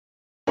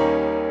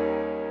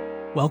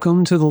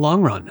Welcome to The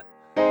Long Run.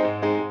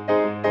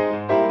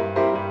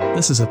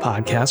 This is a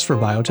podcast for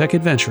biotech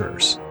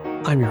adventurers.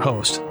 I'm your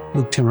host,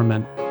 Luke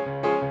Timmerman.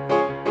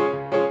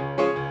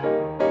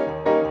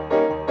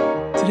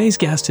 Today's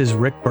guest is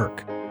Rick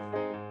Berke.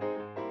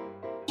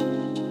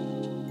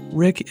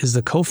 Rick is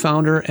the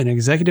co-founder and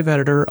executive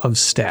editor of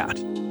Stat.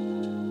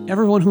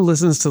 Everyone who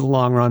listens to The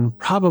Long Run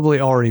probably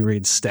already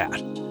reads Stat.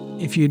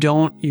 If you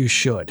don't, you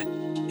should.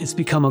 It's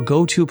become a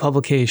go-to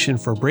publication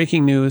for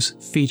breaking news,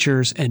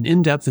 features, and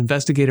in-depth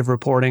investigative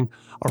reporting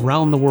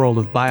around the world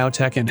of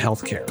biotech and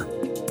healthcare.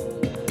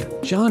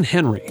 John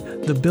Henry,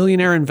 the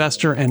billionaire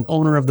investor and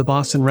owner of the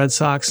Boston Red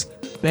Sox,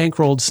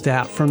 bankrolled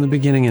Stat from the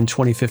beginning in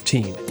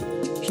 2015.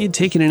 He had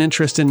taken an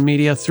interest in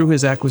media through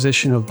his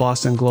acquisition of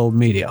Boston Globe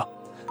Media.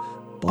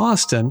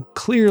 Boston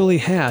clearly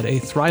had a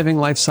thriving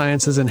life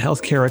sciences and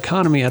healthcare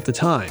economy at the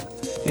time,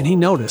 and he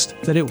noticed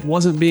that it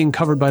wasn't being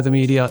covered by the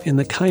media in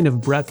the kind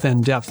of breadth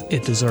and depth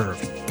it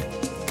deserved.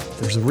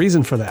 There's a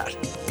reason for that.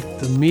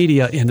 The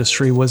media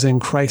industry was in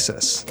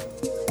crisis.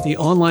 The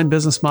online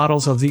business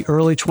models of the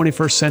early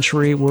 21st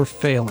century were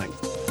failing.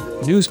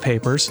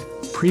 Newspapers,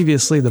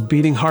 previously the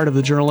beating heart of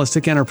the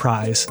journalistic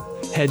enterprise,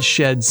 had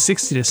shed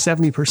 60 to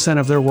 70%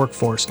 of their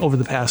workforce over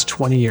the past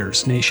 20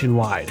 years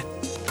nationwide.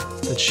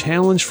 The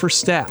challenge for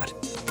Stat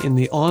in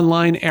the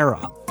online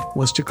era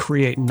was to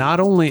create not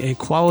only a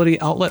quality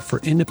outlet for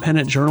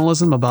independent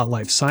journalism about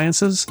life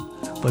sciences,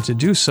 but to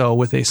do so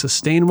with a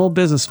sustainable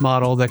business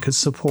model that could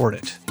support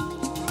it.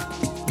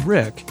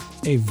 Rick,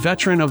 a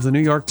veteran of the New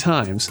York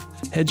Times,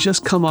 had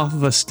just come off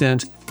of a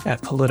stint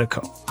at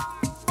Politico.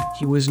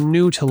 He was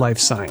new to life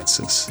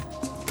sciences,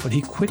 but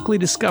he quickly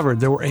discovered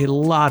there were a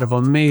lot of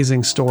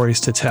amazing stories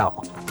to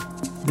tell.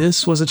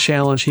 This was a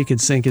challenge he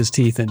could sink his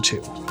teeth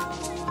into.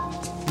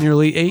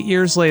 Nearly 8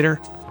 years later,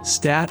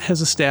 Stat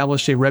has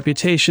established a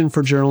reputation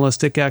for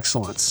journalistic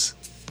excellence.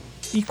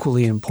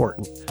 Equally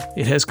important,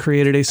 it has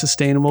created a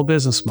sustainable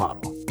business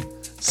model.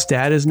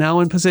 Stat is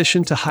now in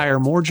position to hire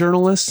more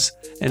journalists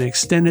and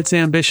extend its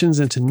ambitions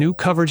into new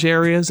coverage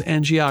areas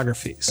and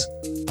geographies.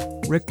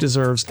 Rick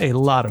deserves a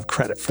lot of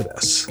credit for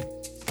this.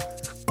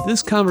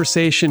 This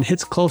conversation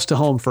hits close to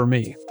home for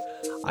me.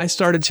 I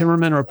started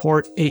Timmerman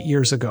Report 8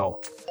 years ago.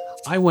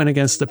 I went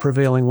against the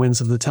prevailing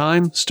winds of the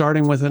time,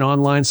 starting with an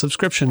online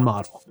subscription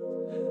model.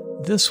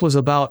 This was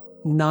about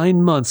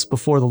 9 months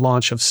before the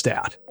launch of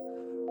Stat.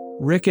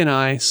 Rick and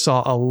I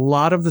saw a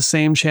lot of the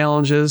same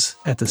challenges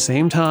at the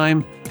same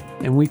time,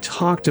 and we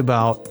talked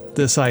about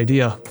this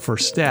idea for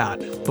Stat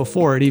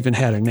before it even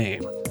had a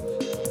name.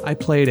 I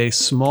played a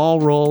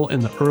small role in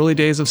the early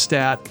days of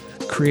Stat,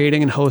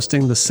 creating and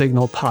hosting the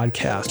Signal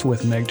podcast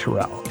with Meg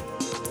Terrell.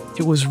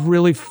 It was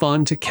really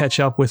fun to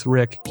catch up with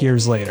Rick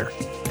years later.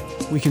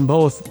 We can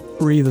both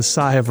breathe a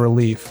sigh of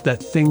relief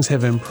that things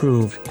have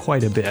improved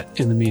quite a bit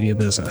in the media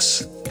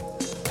business.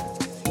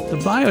 The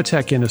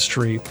biotech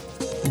industry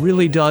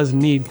really does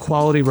need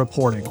quality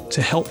reporting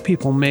to help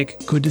people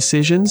make good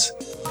decisions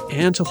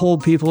and to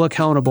hold people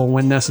accountable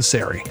when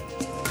necessary.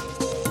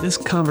 This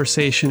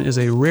conversation is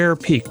a rare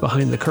peek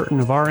behind the curtain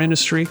of our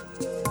industry,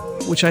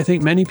 which I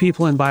think many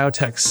people in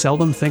biotech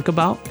seldom think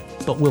about,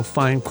 but will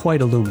find quite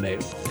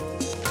illuminating.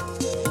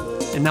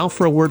 And now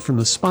for a word from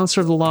the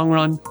sponsor of The Long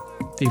Run,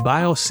 the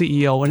Bio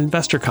CEO and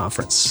Investor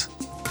Conference.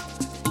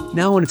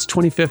 Now in its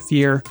 25th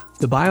year,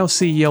 the Bio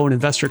CEO and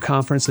Investor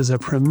Conference is a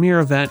premier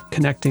event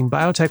connecting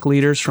biotech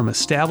leaders from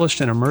established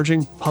and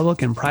emerging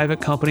public and private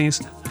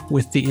companies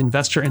with the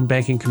investor and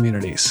banking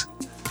communities.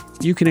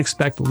 You can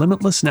expect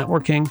limitless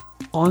networking,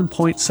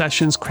 on-point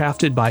sessions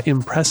crafted by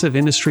impressive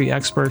industry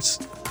experts,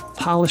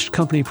 polished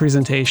company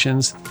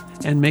presentations,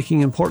 and making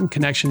important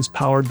connections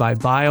powered by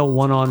bio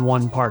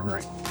one-on-one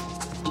partnering.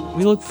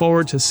 We look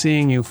forward to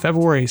seeing you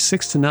February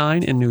 6 to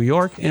 9 in New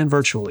York and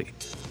virtually.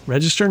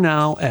 Register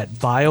now at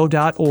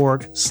bio.org/CEO.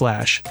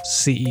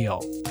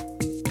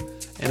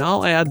 And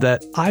I'll add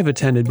that I've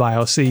attended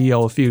Bio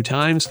CEO a few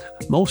times,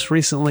 most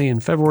recently in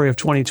February of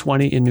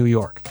 2020 in New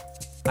York.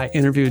 I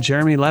interviewed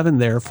Jeremy Levin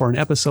there for an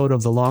episode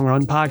of the Long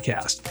Run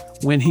podcast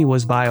when he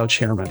was Bio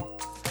chairman.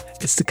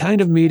 It's the kind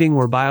of meeting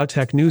where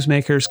biotech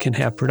newsmakers can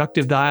have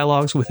productive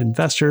dialogues with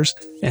investors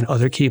and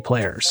other key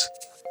players.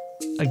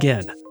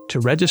 Again,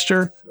 to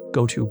register,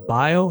 go to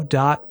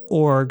bio.org/CEO.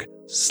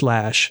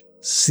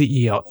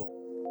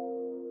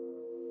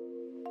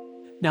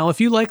 Now, if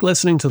you like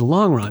listening to The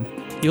Long Run,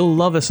 you'll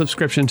love a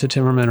subscription to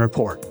Timmerman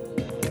Report.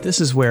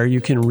 This is where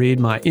you can read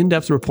my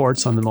in-depth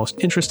reports on the most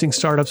interesting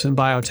startups in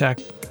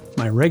biotech,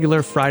 my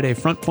regular Friday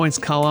Front Points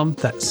column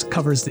that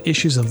covers the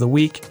issues of the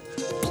week,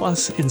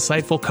 plus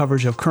insightful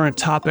coverage of current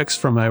topics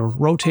from a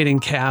rotating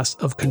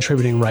cast of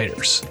contributing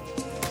writers.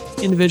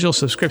 Individual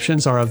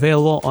subscriptions are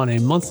available on a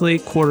monthly,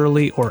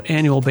 quarterly, or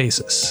annual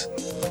basis.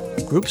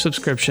 Group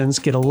subscriptions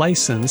get a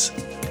license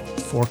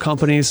for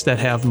companies that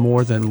have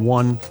more than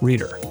one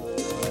reader.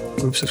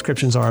 Group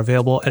subscriptions are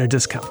available at a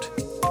discount.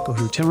 Go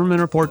to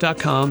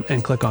timmermanreport.com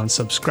and click on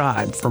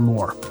subscribe for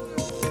more.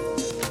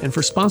 And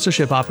for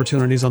sponsorship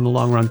opportunities on the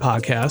Long Run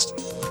podcast,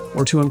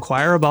 or to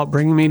inquire about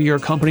bringing me to your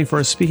company for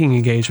a speaking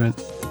engagement,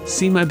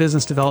 see my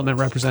business development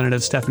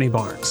representative, Stephanie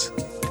Barnes.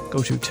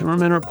 Go to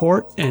Timmerman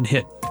Report and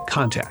hit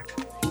contact.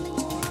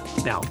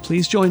 Now,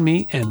 please join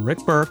me and Rick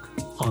Berke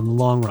on The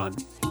Long Run.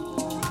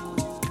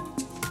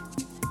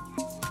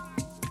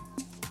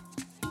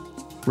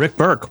 Rick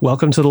Berke,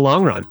 welcome to The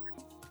Long Run.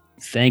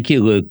 Thank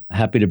you, Luke.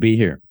 Happy to be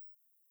here.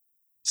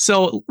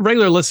 So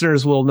regular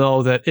listeners will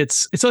know that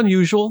it's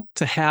unusual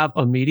to have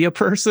a media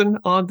person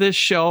on this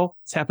show.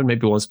 It's happened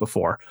maybe once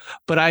before,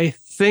 but I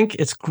think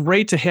it's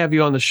great to have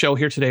you on the show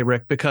here today,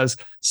 Rick, because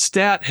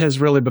STAT has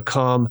really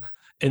become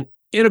an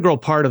integral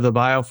part of the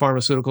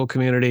biopharmaceutical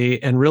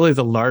community and really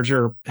the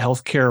larger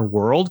healthcare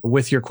world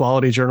with your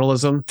quality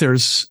journalism.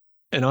 There's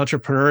an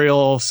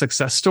entrepreneurial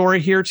success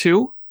story here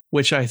too,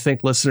 which I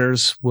think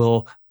listeners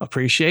will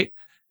appreciate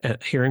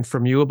hearing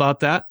from you about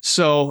that.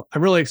 So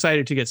I'm really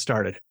excited to get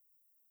started.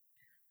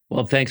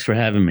 Well, thanks for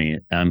having me.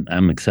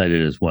 I'm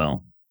excited as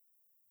well.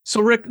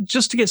 So, Rick,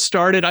 just to get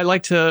started, I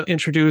like to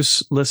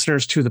introduce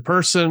listeners to the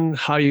person,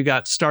 how you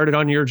got started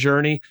on your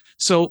journey.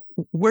 So,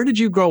 where did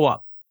you grow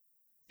up?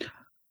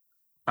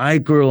 I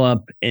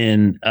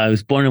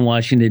was born in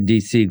Washington,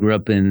 D.C., grew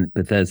up in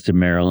Bethesda,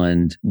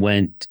 Maryland,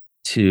 went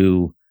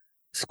to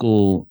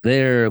school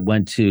there,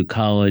 went to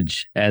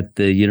college at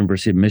the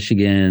University of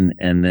Michigan,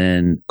 and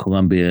then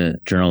Columbia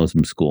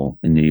Journalism School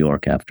in New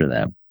York after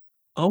that.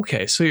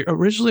 Okay, so you're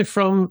originally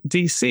from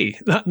DC.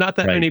 Not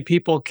that many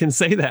people can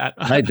say that.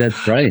 Right,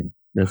 that's right.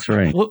 That's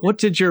right. What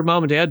did your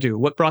mom and dad do?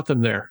 What brought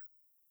them there?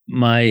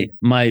 My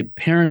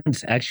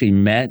parents actually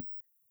met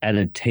at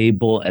a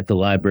table at the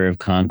Library of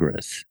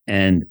Congress,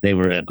 and they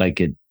were at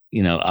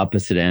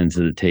opposite ends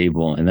of the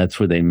table, and that's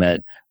where they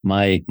met.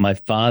 My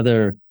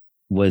father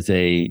was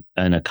an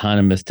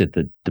economist at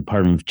the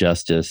Department of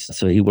Justice,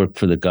 so he worked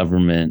for the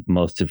government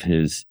most of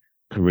his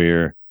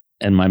career.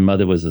 And my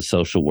mother was a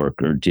social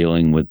worker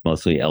dealing with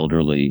mostly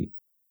elderly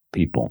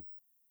people.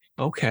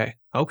 Okay.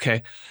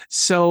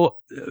 So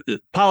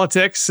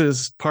politics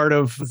is part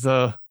of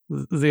the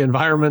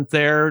environment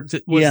there.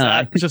 Was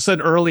that just an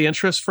early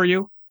interest for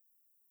you?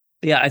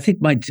 Yeah, I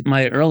think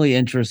my early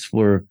interests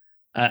were,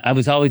 I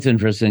was always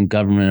interested in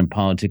government and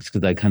politics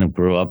because I kind of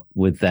grew up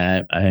with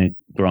that.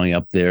 Growing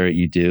up there,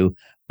 you do.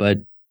 But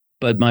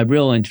my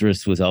real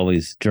interest was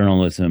always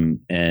journalism.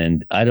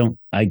 And I don't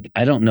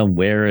know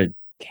where it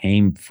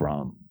came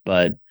from,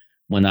 but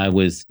when I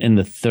was in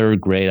the third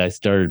grade, I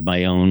started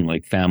my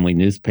own family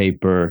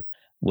newspaper,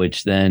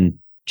 which then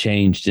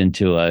changed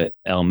into a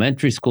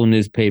elementary school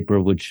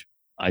newspaper, which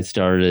I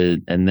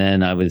started, and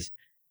then I was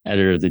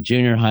editor of the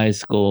junior high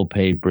school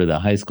paper, the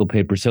high school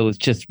paper. So it's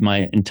just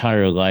my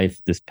entire life,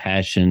 this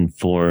passion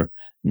for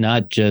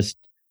not just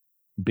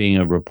being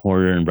a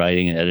reporter and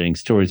writing and editing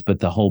stories, but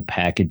the whole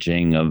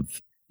packaging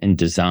and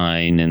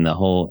design and the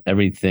whole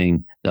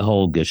everything, the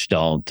whole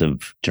gestalt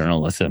of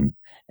journalism.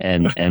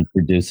 And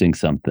producing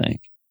something.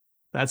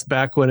 That's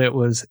back when it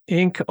was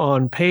ink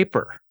on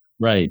paper.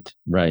 Right.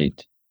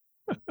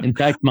 In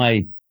fact,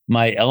 my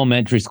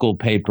elementary school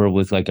paper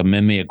was like a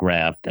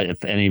mimeograph,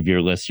 if any of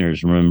your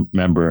listeners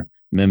remember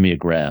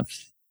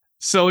mimeographs.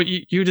 So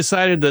you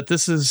decided that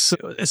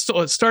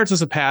it starts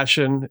as a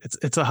passion,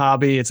 it's a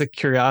hobby, it's a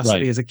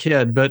curiosity as a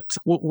kid, but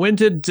when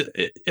did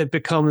it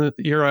become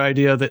your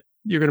idea that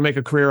you're going to make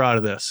a career out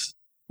of this?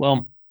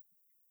 Well,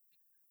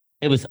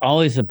 it was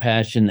always a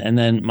passion. And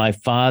then my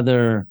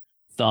father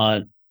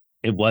thought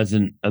it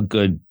wasn't a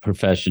good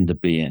profession to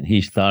be in.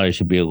 He thought I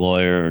should be a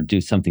lawyer or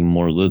do something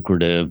more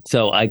lucrative.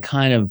 So I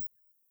kind of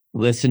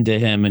listened to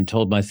him and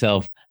told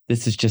myself,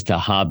 this is just a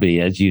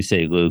hobby, as you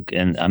say, Luke,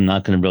 and I'm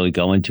not going to really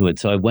go into it.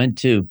 So I went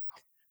to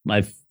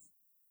my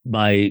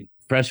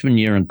freshman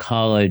year in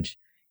college.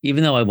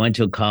 Even though I went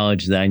to a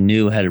college that I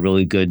knew had a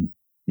really good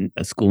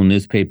school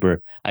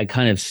newspaper, I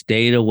kind of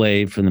stayed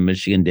away from the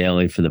Michigan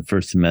Daily for the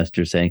first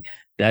semester, saying,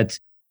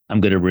 I'm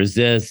going to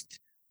resist.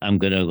 I'm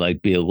going to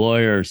be a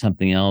lawyer or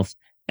something else.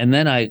 And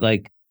then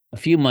a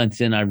few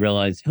months in, I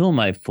realized, who am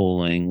I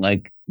fooling?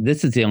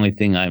 This is the only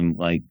thing I'm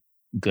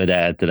good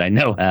at, that I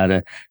know how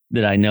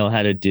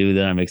to do,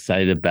 that I'm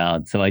excited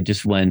about. So I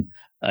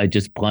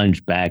just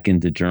plunged back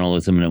into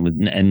journalism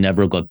and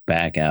never looked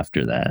back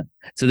after that.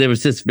 So there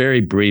was this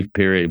very brief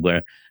period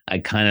where I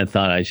kind of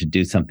thought I should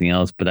do something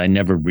else, but I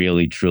never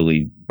really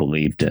truly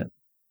believed it.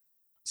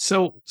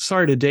 So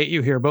sorry to date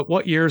you here, but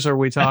what years are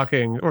we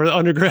talking, or the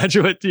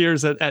undergraduate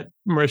years at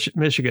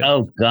Michigan?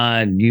 Oh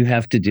God, you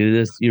have to do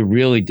this. You're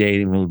really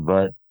dating me,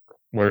 but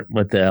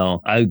what the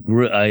hell? I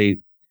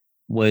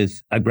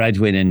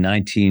graduated in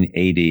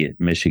 1980 at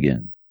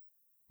Michigan.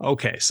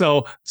 Okay,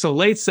 so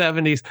late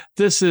 70s.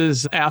 This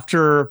is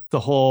after the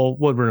whole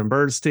Woodward and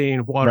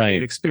Bernstein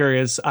Watergate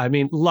experience. I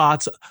mean,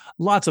 lots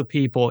of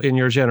people in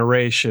your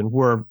generation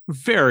were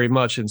very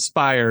much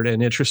inspired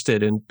and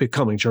interested in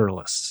becoming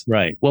journalists.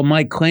 Right. Well,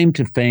 my claim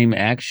to fame,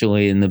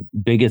 actually, and the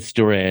biggest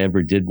story I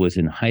ever did was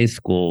in high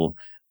school,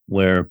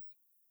 where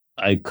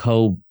I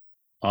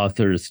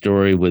co-authored a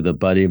story with a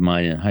buddy of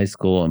mine in high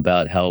school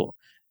about how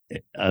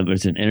it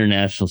was an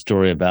international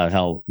story about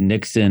how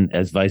Nixon,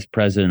 as vice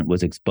president,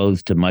 was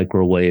exposed to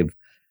microwave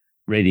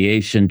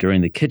radiation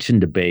during the kitchen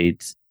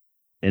debates.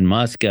 in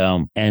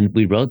Moscow. And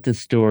we wrote this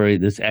story,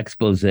 this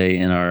expose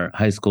in our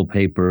high school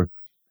paper,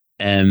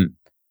 and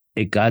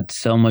it got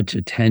so much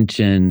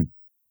attention.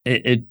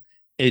 It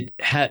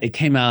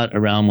came out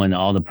around when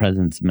All the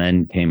President's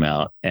Men came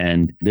out,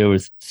 and there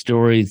was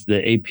stories.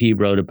 The AP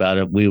wrote about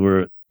it. We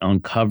were on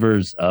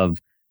covers of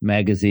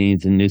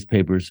magazines and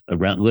newspapers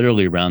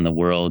literally around the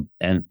world,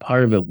 and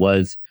part of it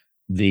was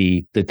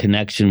the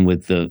connection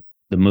with the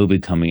movie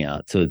coming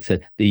out. So it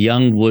said the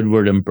young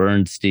Woodward and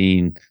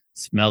Bernstein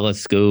smell a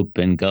scoop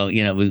and go.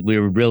 We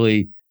were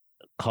really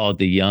called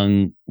the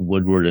young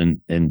Woodward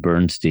and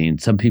Bernstein.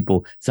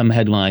 Some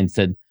headlines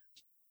said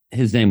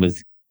his name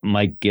was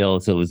Mike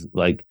Gill, so it was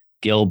like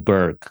Gil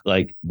Burke,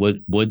 like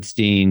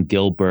Woodstein,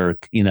 Gil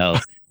Burke.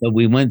 But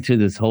we went through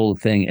this whole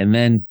thing, and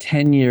then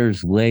 10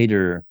 years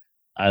later,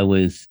 I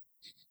was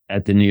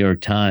at the New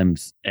York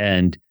Times,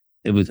 and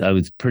I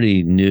was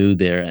pretty new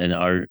there, and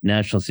our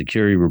national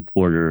security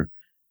reporter,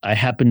 I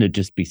happened to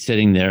just be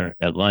sitting there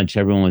at lunch.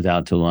 Everyone was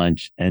out to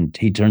lunch, and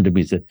he turned to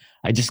me and said,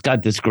 "I just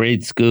got this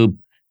great scoop,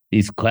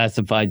 these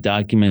classified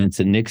documents,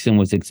 and Nixon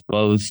was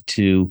exposed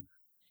to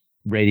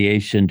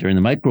radiation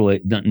during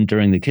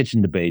the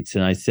kitchen debates."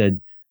 And I said,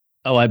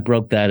 "Oh, I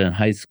broke that in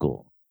high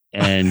school."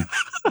 And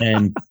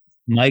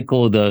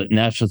Michael, the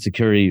national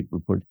security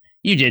reporter,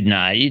 "You did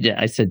not. You did."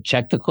 I said,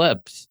 "Check the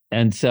clips."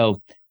 And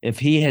so if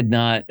I had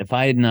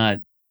not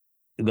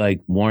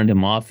like warned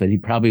him off it, he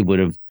probably would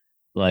have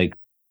like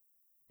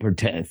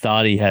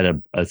thought he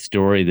had a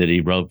story that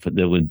he wrote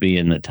that would be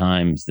in the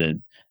Times that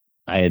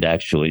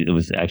it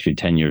was actually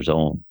 10 years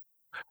old.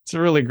 It's a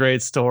really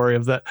great story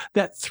of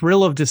that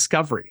thrill of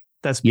discovery.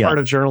 That's part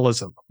of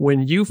journalism.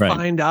 When you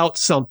find out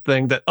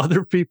something that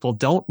other people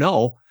don't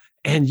know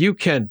and you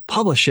can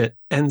publish it,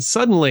 and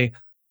suddenly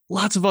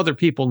lots of other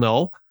people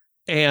know.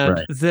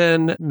 And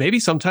then maybe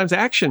sometimes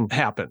action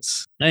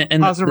happens,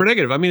 and positive or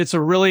negative. I mean, it's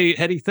a really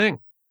heady thing.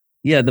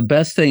 Yeah, the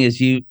best thing is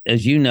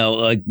as you know,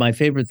 like my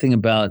favorite thing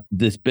about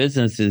this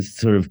business is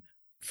sort of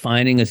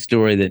finding a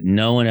story that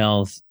no one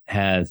else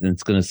has, and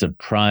it's going to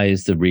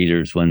surprise the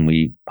readers when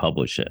we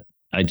publish it.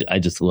 I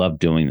just love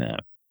doing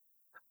that.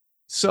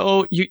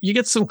 So you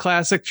get some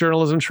classic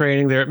journalism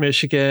training there at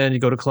Michigan. You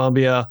go to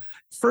Columbia.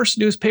 First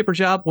newspaper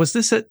job, was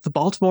this at the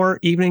Baltimore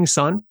Evening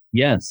Sun?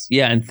 Yes.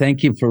 Yeah. And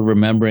thank you for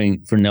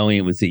knowing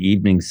it was the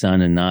Evening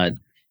Sun and not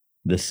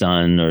the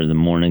Sun or the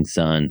Morning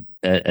Sun.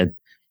 At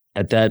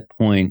that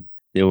point,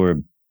 there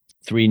were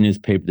three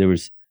newspapers. There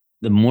was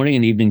the Morning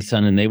and Evening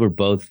Sun, and they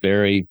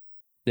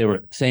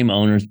were same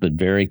owners, but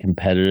very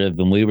competitive.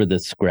 And we were the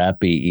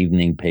scrappy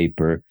evening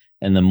paper,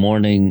 and the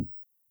Morning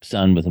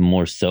Sun with a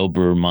more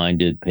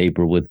sober-minded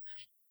paper with,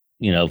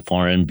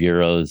 foreign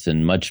bureaus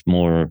and much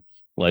more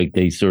like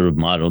they sort of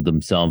modeled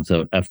themselves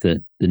after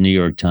the New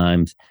York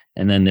Times.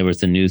 And then there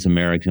was the News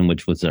American,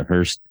 which was a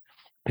Hearst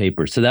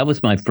paper. So that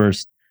was my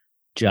first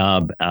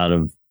job out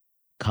of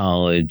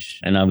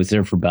college. And I was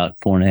there for about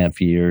 4.5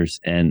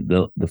 years. And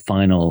the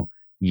final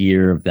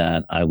year of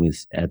that, I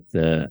was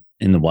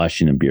in the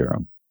Washington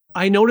Bureau.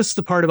 I noticed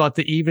the part about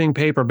the evening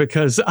paper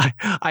because I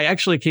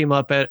actually came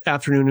up at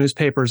afternoon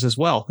newspapers as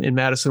well in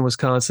Madison,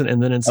 Wisconsin,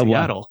 and then in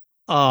Seattle.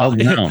 Wow.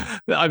 No.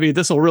 I mean,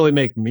 this will really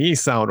make me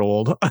sound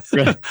old.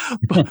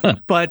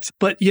 but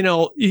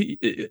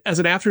as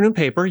an afternoon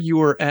paper, you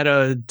were at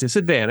a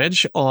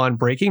disadvantage on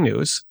breaking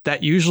news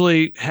that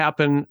usually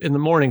happened in the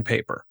morning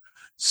paper.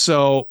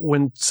 So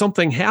when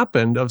something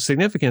happened of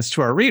significance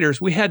to our readers,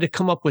 we had to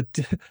come up with,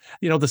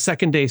 the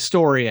second day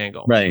story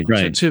angle, right.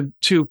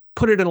 To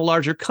put it in a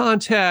larger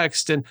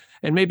context and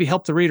maybe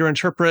help the reader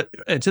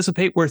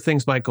anticipate where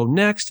things might go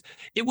next.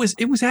 It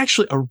was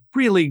actually a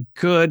really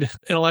good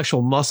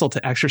intellectual muscle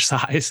to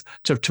exercise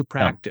to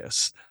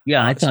practice.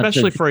 Yeah,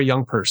 especially for a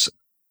young person.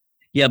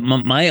 Yeah,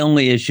 my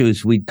only issue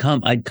is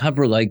I'd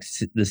cover like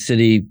the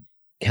city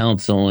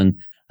council, and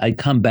I'd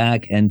come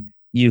back and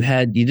you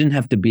didn't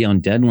have to be on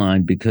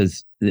deadline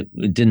because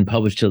it didn't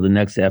publish till the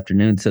next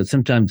afternoon. So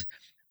sometimes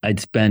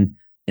I'd spend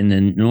an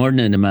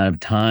inordinate amount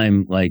of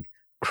time like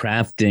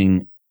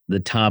crafting the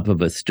top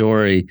of a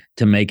story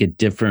to make it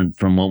different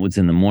from what was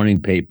in the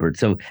morning paper.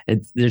 So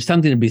there's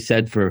something to be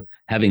said for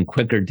having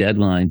quicker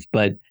deadlines.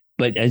 But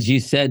as you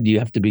said, you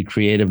have to be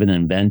creative and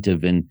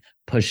inventive in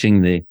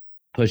pushing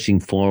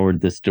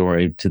forward the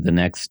story to the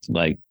next,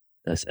 like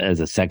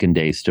as a second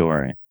day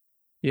story.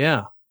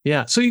 Yeah.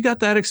 Yeah. So you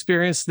got that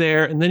experience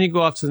there, and then you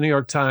go off to the New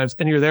York Times,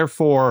 and you're there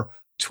for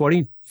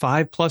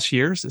 25 plus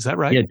years. Is that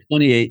right? Yeah,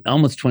 28,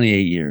 almost 28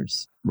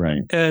 years.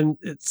 Right. And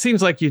it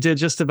seems like you did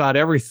just about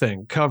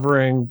everything,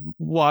 covering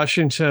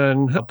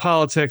Washington,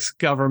 politics,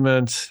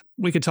 government.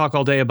 We could talk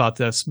all day about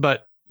this,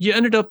 but you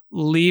ended up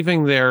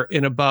leaving there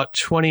in about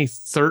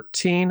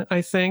 2013,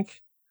 I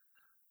think.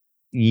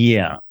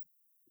 Yeah.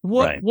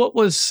 What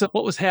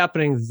was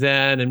happening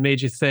then and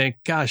made you think,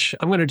 gosh,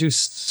 I'm going to do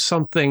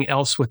something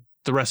else with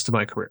the rest of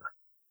my career?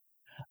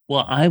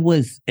 Well, I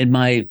was in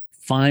my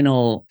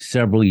final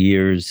several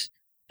years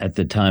at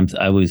the Times.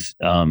 I was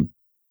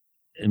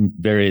in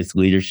various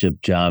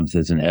leadership jobs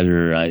as an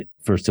editor. I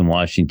first in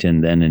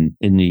Washington, then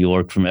in New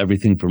York, from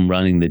everything from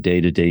running the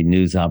day-to-day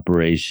news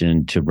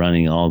operation to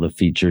running all the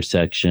feature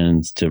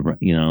sections to,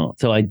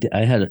 so I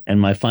had, and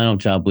my final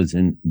job was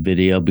in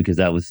video because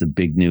that was the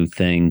big new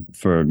thing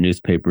for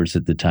newspapers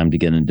at the time to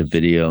get into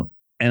video.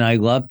 And I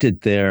loved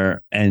it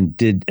there and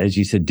did, as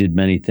you said, did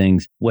many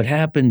things. What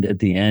happened at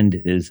the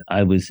end is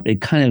it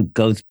kind of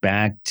goes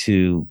back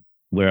to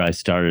where I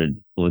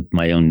started with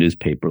my own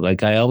newspaper.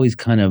 Like I always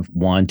kind of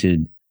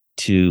wanted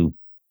to,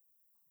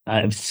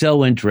 I'm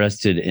so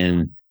interested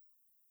in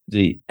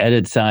the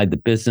edit side, the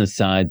business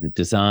side, the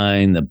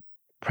design, the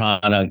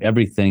product,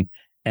 everything.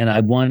 And I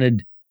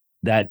wanted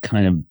that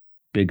kind of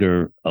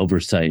bigger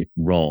oversight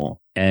role.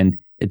 And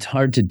it's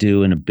hard to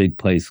do in a big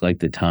place like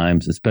the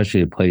Times,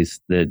 especially a place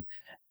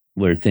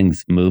where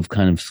things move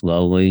kind of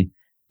slowly.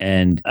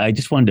 And I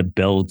just wanted to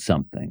build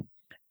something.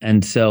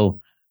 And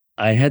so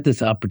I had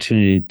this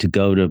opportunity to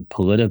go to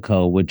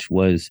Politico, which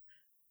was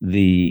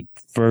I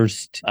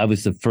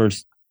was the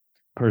first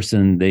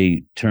person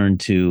they turned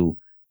to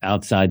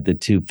outside the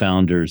two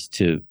founders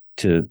to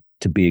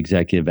be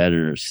executive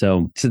editors.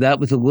 So that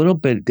was a little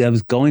bit, I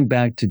was going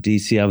back to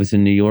DC. I was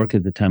in New York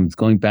at the time. It's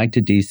going back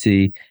to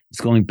DC.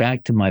 It's going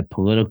back to my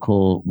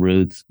political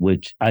roots,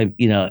 which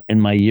in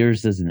my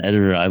years as an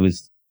editor, I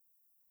was,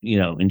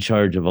 in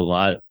charge of a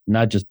lot,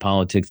 not just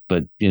politics,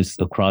 but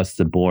just across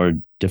the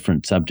board,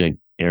 different subject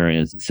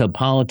areas. So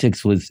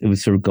politics was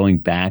sort of going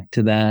back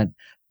to that,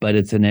 but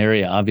it's an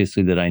area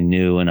obviously that I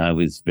knew and I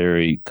was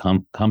very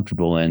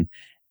comfortable in.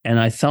 And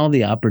I saw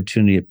the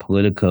opportunity at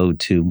Politico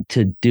to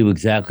do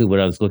exactly what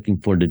I was looking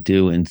for to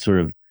do in sort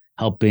of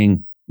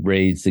helping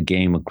raise the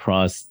game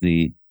across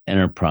the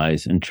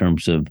enterprise in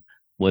terms of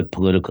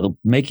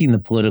making the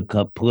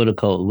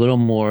Politico a little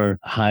more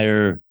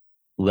higher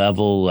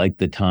level like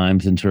the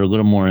Times and sort of a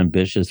little more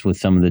ambitious with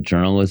some of the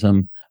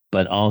journalism,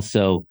 but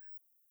also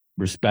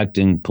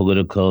respecting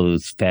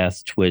Politico's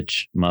fast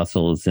twitch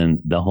muscles and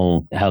the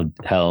whole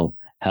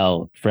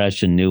how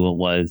fresh and new it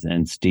was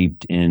and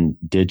steeped in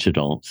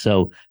digital.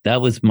 So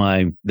that was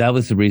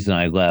the reason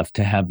I left,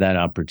 to have that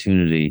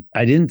opportunity.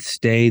 I didn't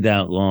stay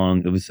that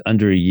long. It was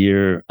under a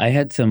year. I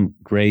had some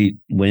great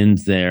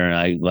wins there.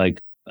 I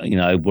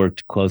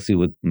worked closely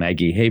with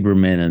Maggie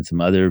Haberman and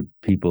some other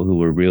people who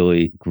were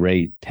really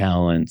great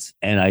talents.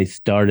 And I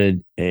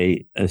started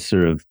a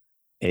sort of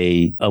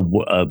a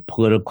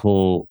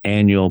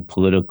annual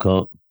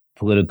Politico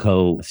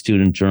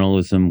student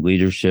journalism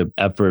leadership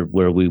effort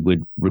where it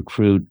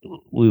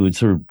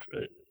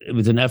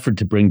was an effort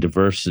to bring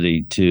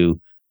diversity to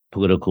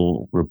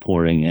political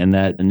reporting. And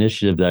that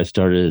initiative that I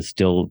started is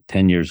still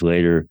 10 years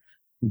later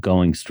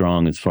going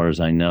strong as far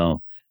as I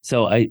know.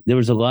 So there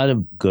was a lot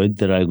of good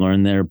that I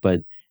learned there,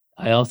 but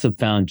I also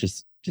found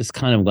just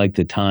kind of like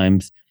the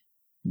Times,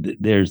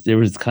 there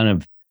was kind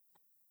of,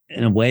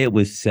 in a way it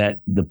was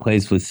set, the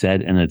place was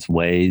set in its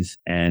ways.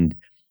 And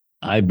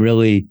I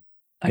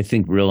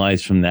think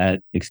realized from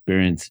that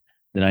experience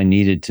that I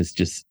needed to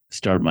just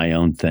start my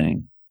own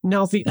thing.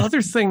 Now, the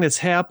other thing that's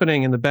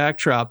happening in the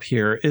backdrop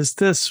here is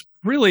this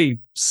really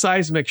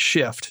seismic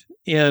shift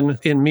in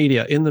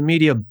media, in the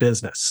media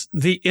business.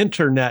 The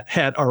internet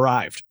had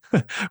arrived,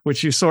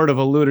 which you sort of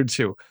alluded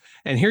to.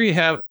 And here you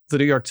have the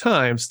New York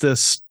Times,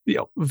 this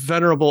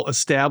venerable,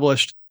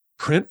 established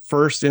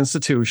print-first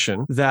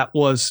institution that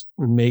was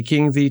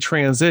making the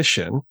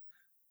transition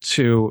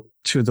to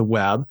the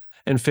web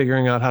and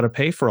figuring out how to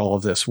pay for all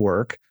of this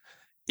work.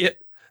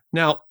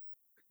 Now,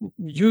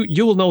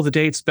 you will know the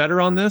dates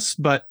better on this,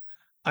 but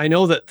I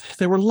know that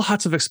there were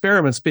lots of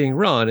experiments being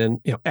run, and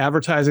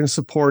advertising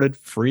supported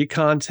free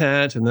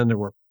content, and then there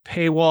were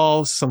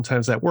paywalls.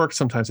 Sometimes that worked,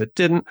 sometimes it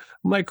didn't.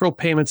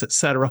 Micropayments,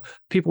 etc.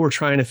 People were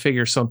trying to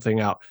figure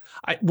something out.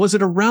 Was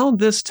it around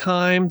this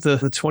time, the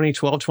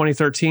 2012,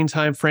 2013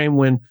 timeframe,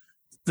 when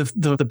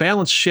the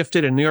balance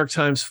shifted and New York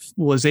Times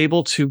was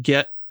able to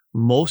get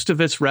most of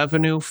its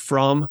revenue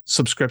from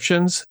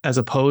subscriptions as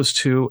opposed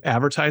to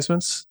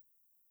advertisements?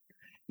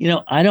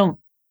 I don't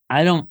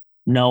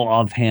know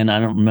offhand. I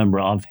don't remember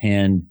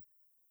offhand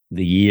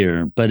the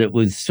year, but it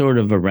was sort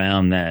of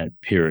around that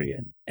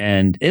period.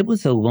 And it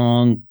was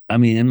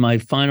in my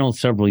final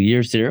several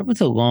years there, it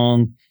was a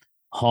long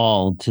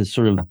haul to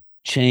sort of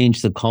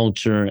change the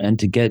culture and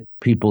to get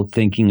people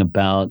thinking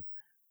about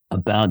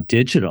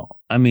digital.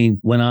 I mean,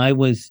 when I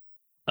was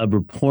a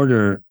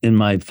reporter in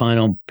my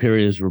final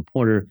period as a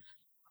reporter,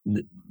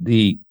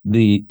 the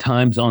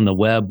Times on the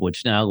web,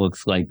 which now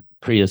looks like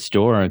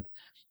prehistoric,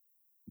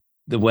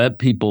 the web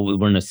people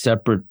were in a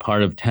separate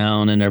part of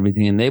town and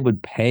everything, and they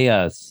would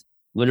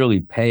literally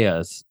pay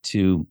us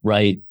to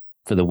write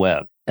for the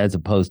web as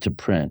opposed to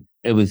print.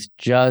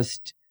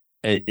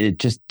 It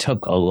just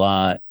took a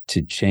lot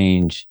to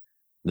change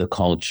the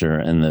culture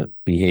and the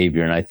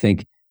behavior. And I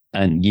think,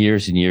 and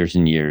years and years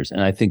and years.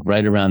 And I think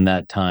right around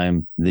that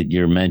time that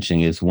you're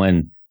mentioning is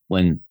when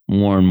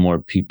more and more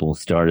people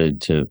started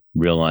to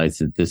realize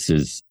that this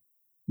is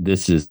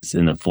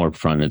in the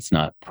forefront. It's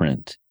not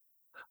print.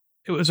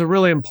 It was a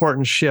really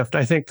important shift.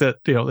 I think that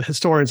the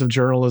historians of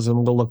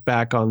journalism will look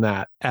back on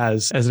that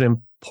as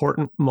an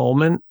important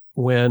moment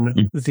when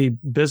Mm. the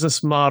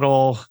business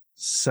model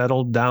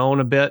settled down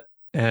a bit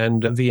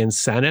and the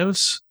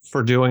incentives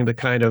for doing the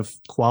kind of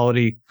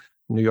quality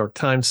New York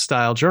Times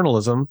style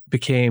journalism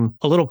became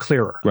a little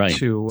clearer Right.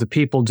 to the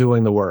people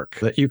doing the work,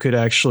 that you could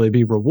actually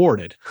be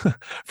rewarded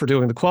for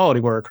doing the quality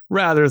work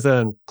rather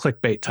than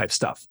clickbait type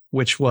stuff,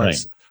 which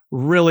was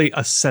really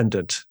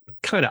ascendant,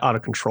 kind of out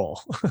of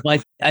control. Well,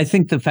 I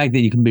think the fact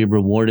that you can be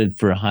rewarded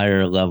for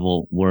higher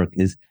level work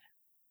is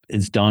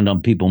dawned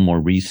on people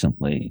more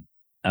recently.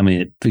 I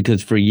mean,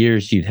 because for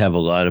years you'd have a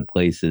lot of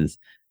places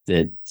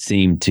that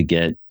seemed to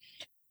get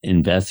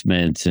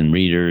investments and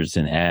readers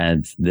and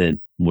ads that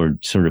were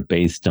sort of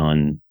based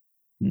on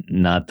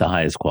not the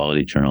highest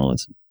quality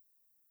journalism.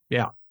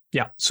 Yeah.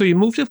 Yeah. So you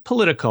moved to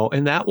Politico,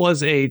 and that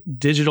was a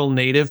digital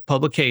native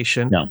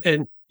publication. Yeah.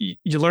 And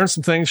you learned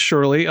some things,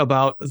 surely,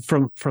 about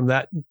from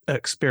that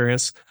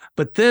experience.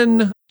 But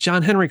then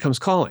John Henry comes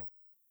calling.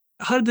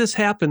 How did this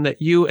happen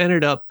that you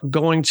ended up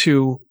going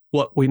to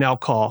what we now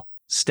call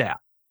Stat?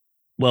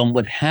 Well,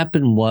 what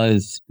happened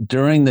was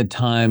during the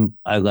time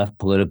I left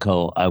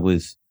Politico,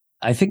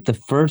 I think the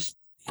first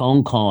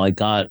phone call I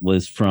got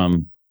was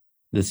from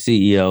the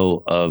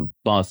CEO of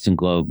Boston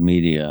Globe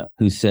Media,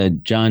 who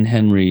said, John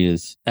Henry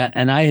is,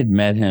 and I had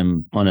met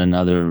him on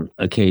another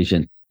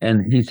occasion,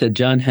 and he said,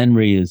 John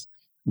Henry is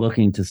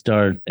looking to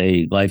start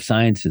a life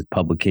sciences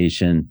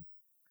publication.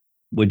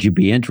 Would you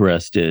be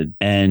interested?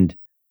 And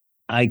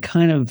I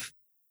kind of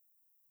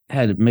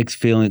had a mixed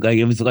feeling. Like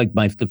it was like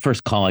the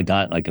first call I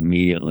got like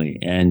immediately.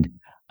 And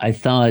I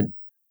thought,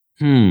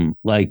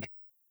 like,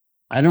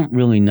 I don't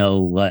really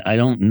know. I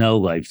don't know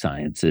life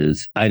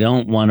sciences. I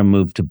don't want to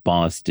move to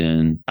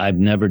Boston. I've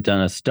never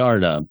done a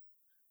startup,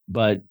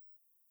 but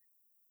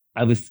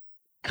I was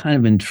kind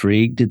of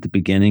intrigued at the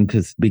beginning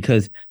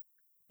because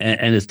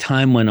as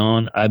time went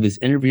on, I was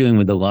interviewing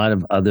with a lot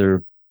of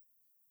other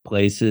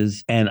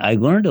places, and I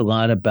learned a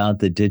lot about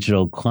the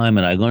digital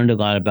climate. I learned a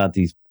lot about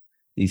these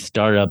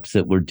startups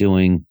that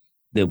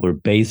were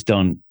based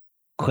on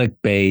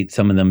clickbait.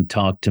 Some of them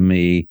talked to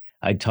me.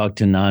 I talked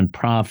to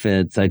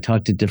nonprofits. I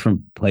talked to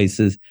different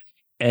places.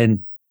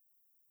 And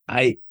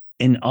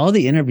in all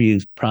the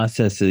interviews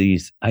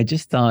processes, I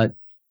just thought,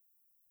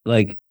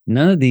 like,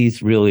 none of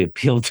these really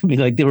appealed to me.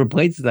 Like, there were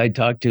places I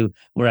talked to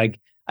where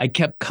I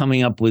kept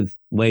coming up with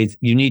ways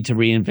you need to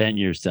reinvent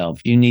yourself.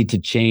 You need to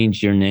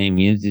change your name.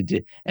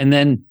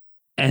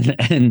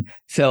 And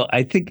so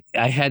I think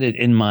I had it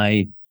in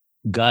my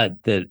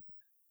gut that,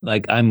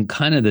 like, I'm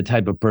kind of the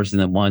type of person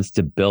that wants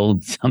to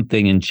build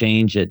something and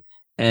change it.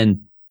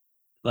 And,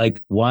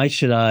 like, why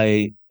should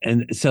I?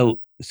 And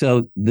so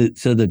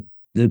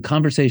the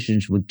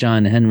conversations with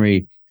John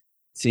Henry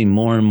seem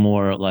more and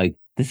more like,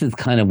 this is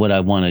kind of what I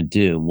want to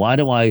do. Why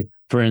do I,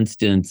 for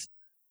instance,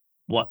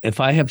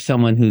 if I have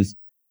someone who's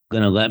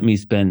going to let me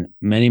spend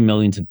many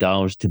millions of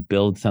dollars to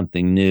build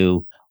something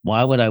new,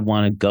 why would I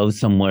want to go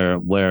somewhere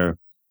where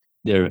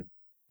they're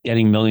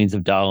getting millions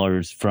of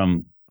dollars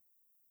from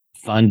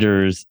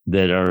funders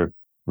that are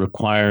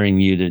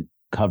requiring you to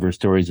cover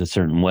stories a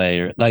certain way?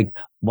 Or, like,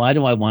 why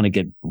do I want to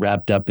get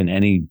wrapped up in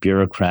any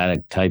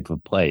bureaucratic type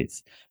of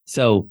place?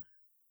 So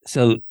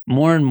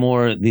more and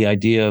more the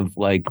idea of,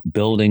 like,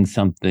 building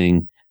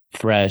something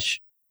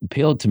fresh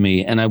appealed to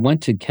me. And I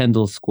went to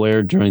Kendall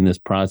Square during this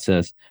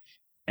process,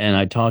 and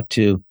I talked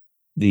to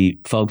the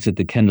folks at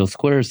the Kendall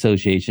Square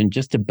Association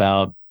just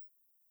about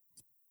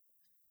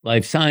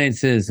life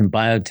sciences and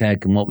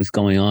biotech and what was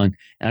going on.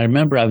 And I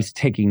remember I was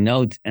taking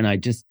notes, and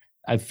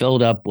I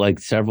filled up like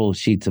several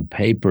sheets of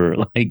paper,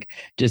 like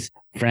just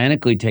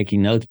frantically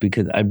taking notes,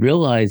 because I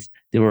realized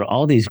there were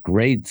all these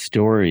great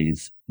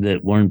stories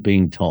that weren't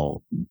being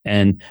told.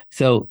 And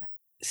so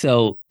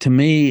to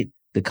me,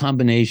 the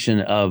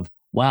combination of,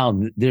 wow,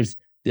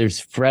 there's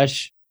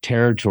fresh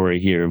territory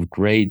here of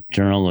great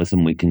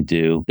journalism we can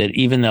do, that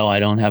even though I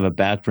don't have a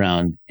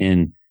background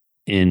in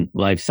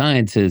life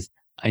sciences,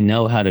 I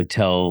know how to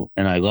tell,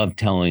 and I love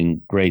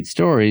telling great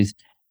stories.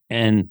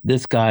 And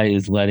this guy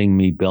is letting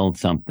me build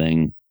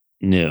something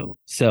new.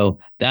 So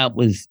that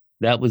was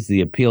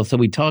the appeal. So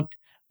we talked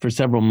for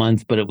several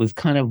months, but it was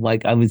kind of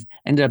like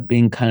ended up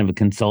being kind of a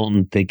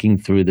consultant thinking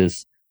through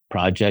this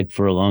project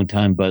for a long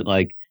time, but,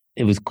 like,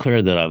 it was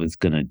clear that I was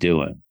going to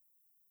do it.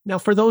 Now,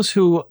 for those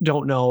who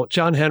don't know,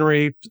 John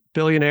Henry,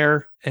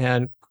 billionaire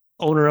and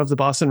owner of the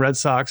Boston Red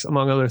Sox,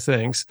 among other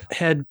things,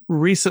 had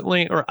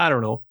recently, or I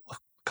don't know, a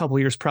couple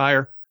of years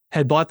prior,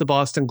 had bought the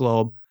Boston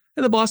Globe.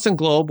 And the Boston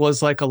Globe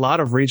was like a lot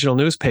of regional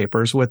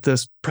newspapers with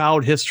this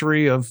proud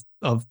history of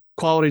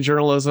quality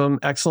journalism,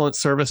 excellent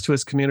service to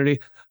its community,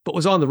 but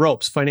was on the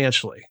ropes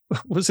financially,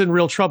 was in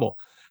real trouble.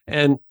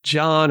 And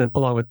John, and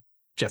along with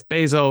Jeff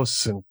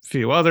Bezos and a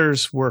few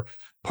others, were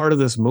part of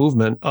this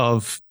movement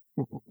of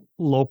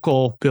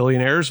local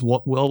billionaires,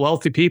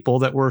 wealthy people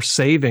that were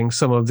saving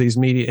some of these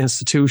media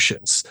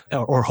institutions,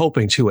 or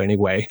hoping to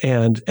anyway.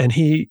 And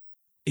he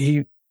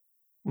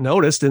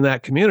noticed in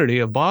that community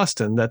of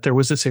Boston that there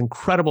was this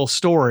incredible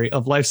story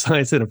of life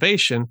science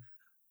innovation,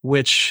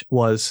 which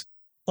was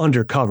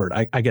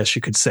undercovered, I guess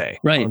you could say,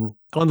 right,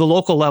 on the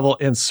local level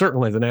and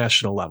certainly the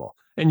national level.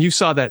 And you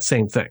saw that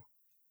same thing.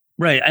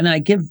 Right. And I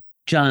give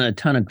John a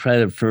ton of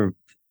credit for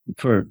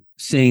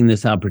seeing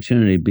this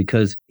opportunity,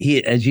 because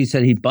he, as you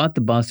said, he bought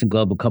the Boston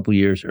Globe a couple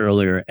years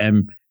earlier,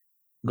 and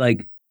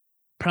like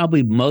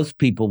probably most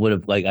people would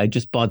have I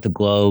just bought the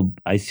Globe.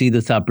 I see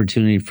this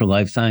opportunity for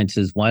life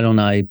sciences. Why don't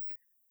I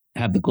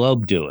have the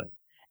Globe do it?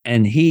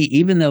 And he,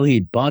 even though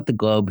he'd bought the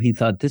Globe, he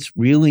thought this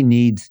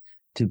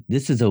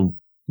is a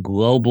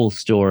global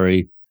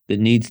story that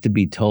needs to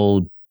be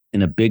told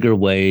in a bigger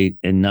way,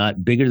 and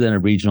not bigger than a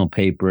regional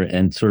paper,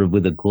 and sort of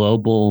with a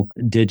global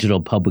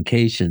digital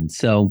publication.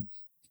 So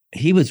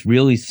he was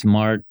really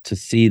smart to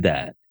see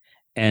that,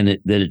 and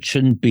that it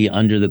shouldn't be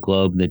under the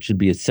Globe, that it should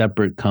be a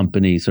separate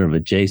company sort of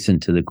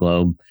adjacent to the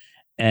Globe.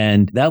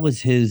 And that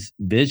was his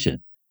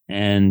vision.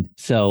 And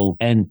so,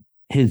 and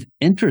his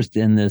interest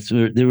in this,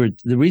 the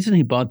reason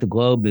he bought the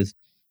Globe is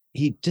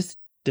he just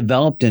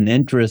developed an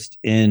interest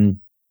in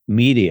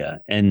media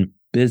and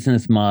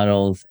business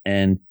models,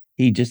 and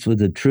he just was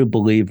a true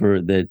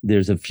believer that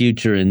there's a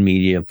future in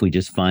media if we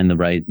just find the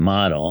right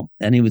model.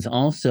 And he was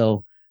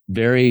also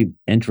very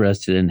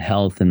interested in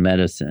health and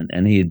medicine,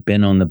 and he had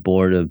been on the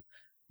board of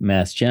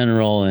Mass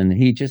General, and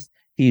he's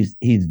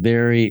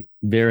very,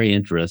 very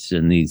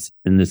interested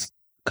in this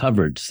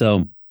coverage.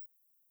 So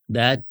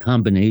that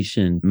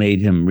combination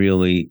made him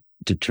really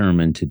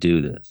determined to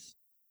do this.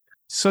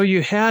 So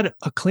you had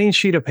a clean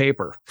sheet of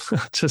paper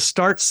to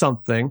start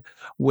something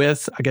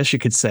with, I guess you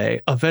could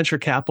say, a venture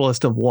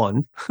capitalist of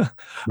one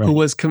who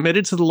was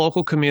committed to the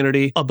local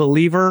community, a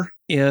believer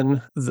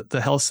in the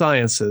health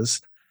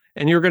sciences,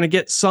 and you're going to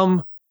get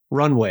some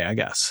runway, I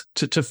guess,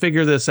 to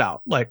figure this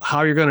out, like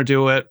how you're going to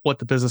do it, what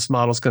the business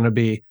model is going to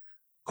be,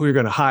 who you're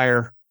going to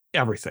hire,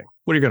 everything.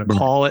 What are you going to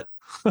call it?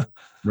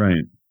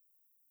 Right.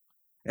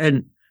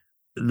 And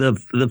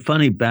the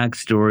funny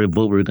backstory of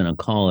what we're going to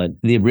call it,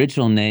 the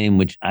original name,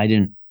 which I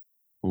didn't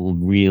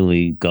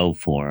really go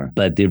for,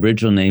 but the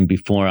original name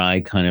before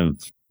I kind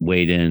of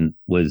weighed in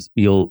was,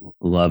 you'll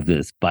love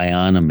this,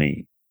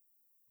 Bionomy.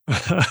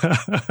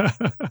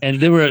 And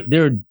there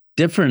were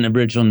different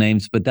original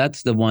names, but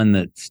that's the one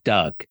that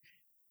stuck.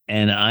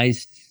 And I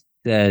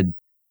said,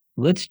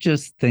 let's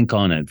just think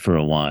on it for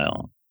a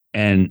while.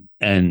 And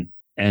there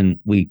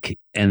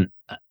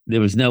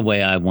was no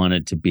way I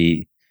wanted to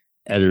be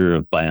editor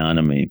of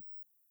Bionomy.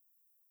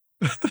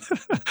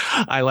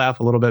 I laugh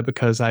a little bit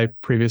because I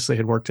previously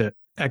had worked at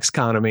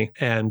Xconomy,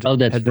 and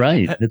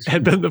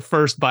had been the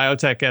first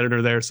biotech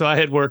editor there. So I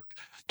had worked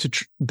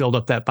to build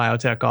up that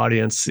biotech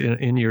audience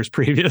in years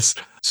previous.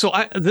 So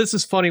this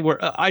is funny, where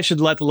I should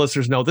let the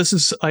listeners know, this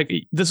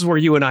is where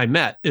you and I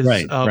met, is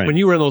when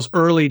you were in those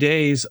early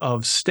days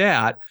of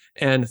Stat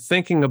and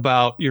thinking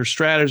about your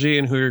strategy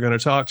and who you're going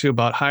to talk to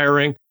about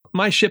hiring.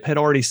 My ship had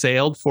already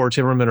sailed for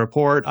Timmerman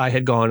Report. I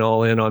had gone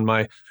all in on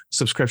my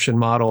subscription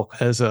model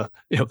as this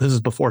is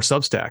before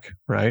Substack,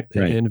 right?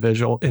 An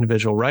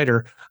individual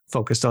writer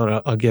focused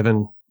on a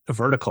given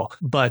vertical.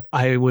 But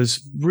I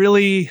was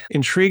really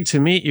intrigued to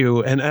meet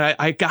you. And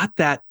I got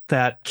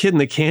that kid in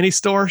the candy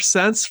store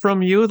sense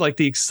from you, like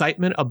the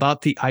excitement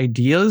about the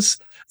ideas.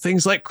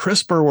 Things like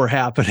CRISPR were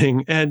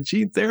happening, and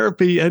gene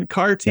therapy and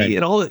CAR T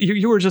and all that.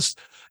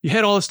 You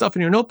had all this stuff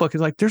in your notebook.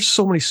 It's like, there's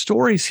so many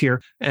stories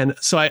here. And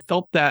so I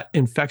felt that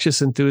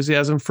infectious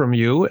enthusiasm from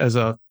you as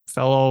a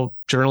fellow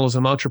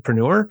journalism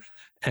entrepreneur,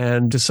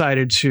 and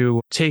decided to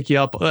take you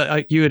up.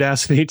 You had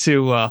asked me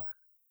to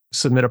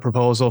submit a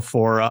proposal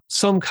for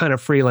some kind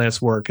of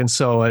freelance work. And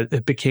so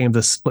it became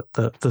the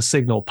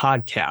Signal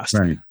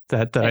podcast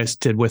that I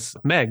did with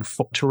Meg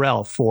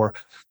Terrell for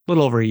a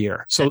little over a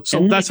year. So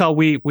that's how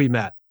we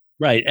met.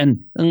 Right.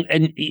 And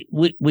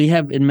we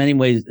have in many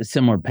ways a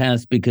similar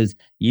past, because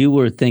you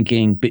were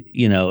thinking,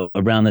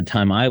 around the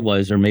time I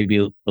was, or maybe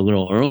a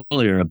little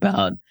earlier,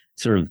 about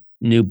sort of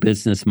new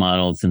business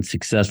models and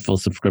successful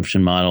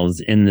subscription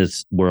models in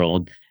this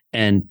world.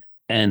 And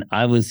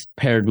I was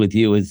paired with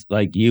you as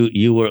like,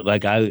 you were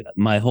like,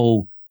 my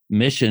whole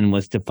mission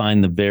was to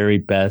find the very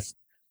best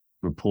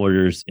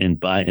reporters and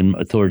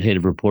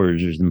authoritative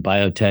reporters in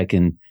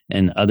biotech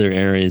and other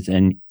areas.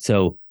 And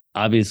so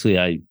obviously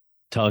I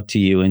talked to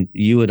you, and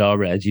you had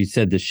already, as you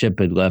said, the ship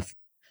had left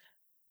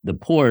the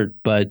port,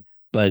 but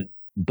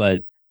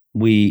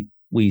we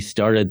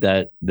started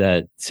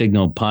that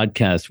Signal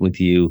podcast with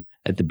you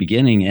at the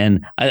beginning,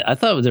 and I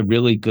thought it was a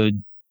really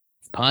good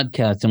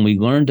podcast, and we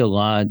learned a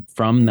lot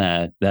from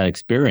that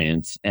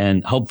experience,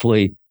 and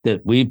hopefully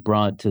that we've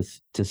brought to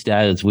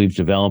Stat as we've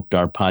developed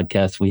our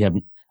podcast. We have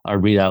our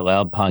Read Out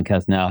Loud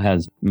podcast now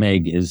has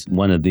Meg is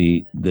one of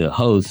the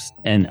hosts,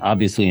 and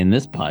obviously in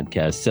this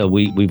podcast. So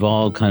we've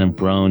all kind of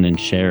grown and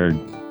shared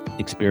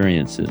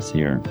experiences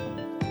here.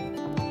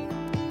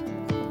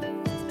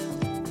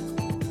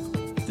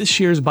 This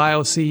year's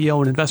Bio CEO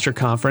and Investor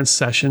Conference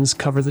sessions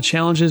cover the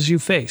challenges you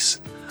face,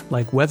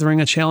 like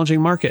weathering a challenging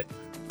market,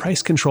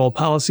 price control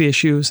policy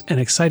issues, and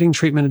exciting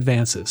treatment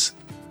advances.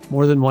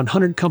 More than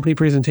 100 company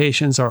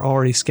presentations are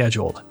already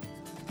scheduled.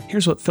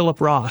 Here's what Philip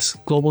Ross,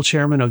 global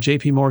chairman of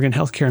JP Morgan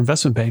Healthcare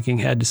Investment Banking,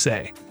 had to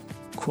say.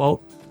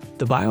 Quote,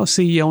 The Bio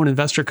CEO and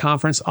Investor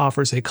Conference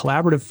offers a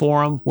collaborative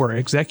forum where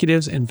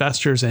executives,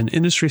 investors, and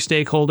industry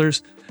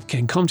stakeholders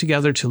can come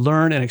together to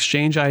learn and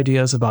exchange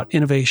ideas about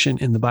innovation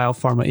in the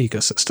biopharma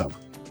ecosystem.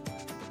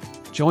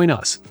 Join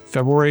us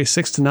February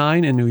 6 to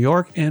 9 in New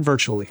York and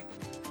virtually.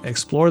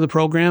 Explore the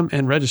program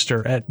and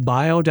register at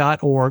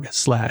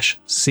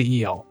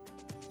bio.org/CEO.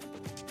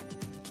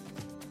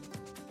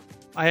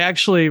 I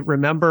actually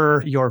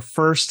remember your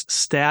first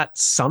STAT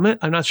summit.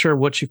 I'm not sure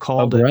what you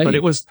called it, but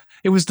it was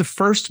the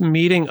first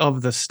meeting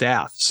of the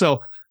staff.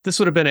 So this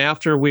would have been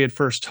after we had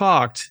first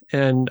talked,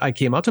 and I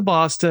came out to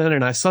Boston,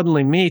 and I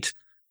suddenly meet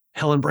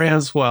Helen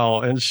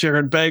Branswell and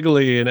Sharon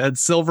Begley and Ed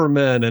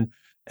Silverman and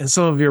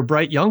some of your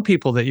bright young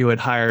people that you had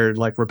hired,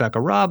 like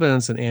Rebecca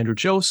Robbins and Andrew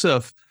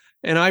Joseph.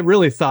 And I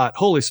really thought,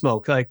 holy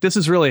smoke, like this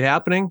is really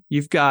happening.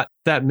 You've got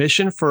that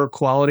mission for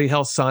quality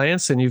health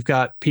science, and you've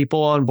got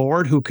people on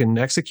board who can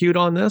execute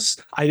on this.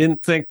 I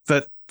didn't think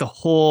that the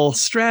whole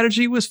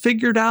strategy was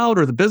figured out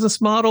or the business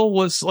model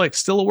was like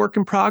still a work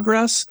in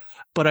progress.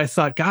 But I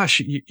thought, gosh,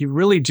 you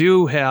really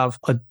do have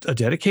a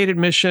dedicated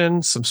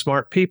mission, some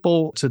smart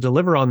people to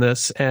deliver on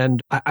this.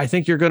 And I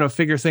think you're going to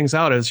figure things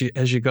out as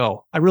you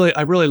go. I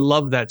really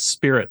love that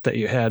spirit that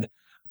you had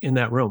in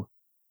that room.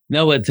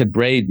 No, it's a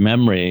great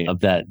memory of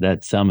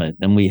that summit.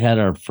 And we had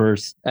our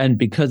first, and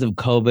because of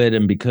COVID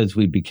and because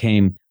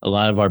a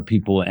lot of our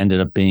people ended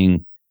up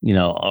being,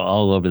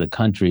 all over the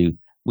country,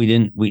 we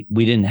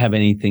didn't have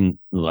anything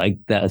like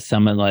that, a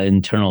summit, like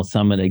internal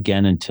summit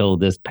again until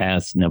this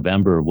past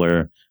November,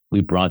 where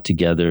we brought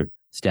together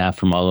staff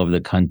from all over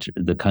the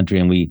country.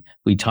 And we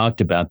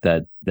talked about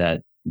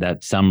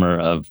that summer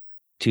of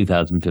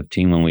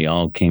 2015 when we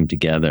all came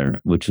together,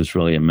 which was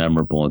really a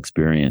memorable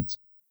experience.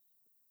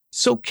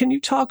 So can you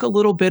talk a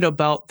little bit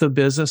about the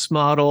business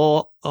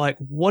model, like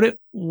what it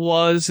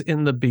was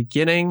in the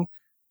beginning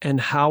and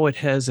how it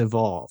has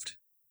evolved?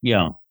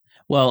 Yeah.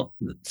 Well,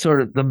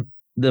 sort of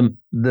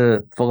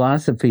the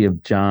philosophy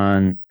of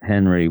John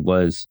Henry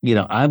was,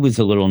 I was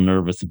a little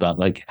nervous about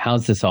like,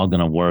 how's this all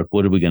going to work?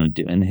 What are we going to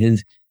do? And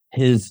his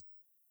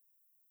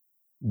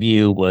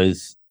view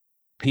was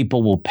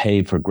people will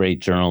pay for great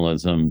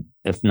journalism.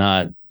 If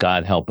not,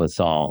 God help us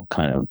all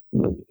kind of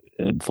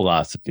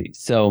philosophy.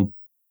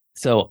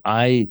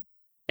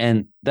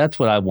 And that's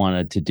what I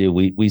wanted to do.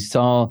 We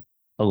saw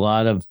a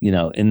lot of,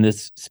 in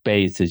this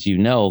space, as a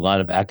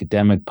lot of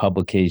academic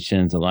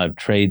publications, a lot of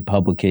trade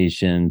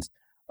publications,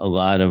 a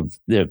lot of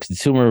the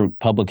consumer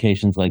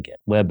publications like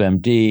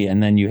WebMD.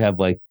 And then you have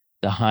like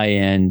the high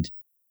end,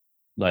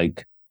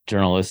 like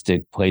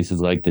journalistic places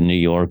like the New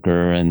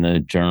Yorker and the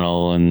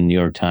Journal and the New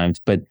York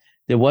Times. But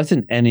there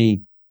wasn't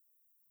any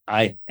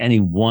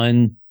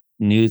one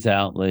news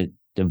outlet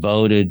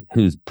devoted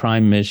whose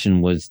prime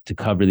mission was to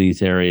cover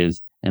these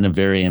areas in a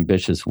very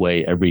ambitious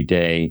way every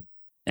day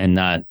and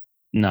not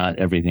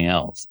everything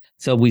else.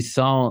 So we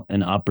saw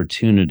an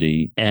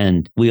opportunity,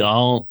 and we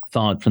all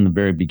thought from the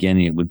very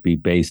beginning it would be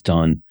based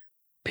on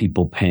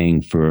people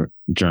paying for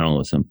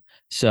journalism.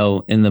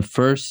 So in the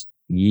first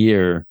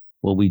year,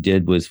 what we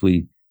did was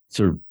we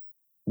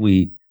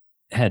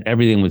had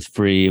everything was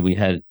free. We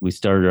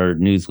started our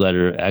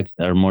newsletter,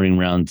 our Morning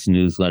Rounds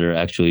newsletter,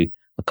 actually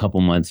a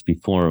couple months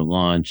before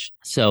launch.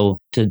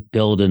 So to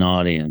build an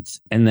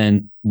audience. And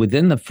then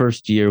within the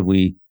first year,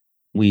 we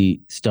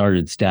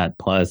started Stat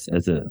Plus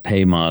as a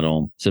pay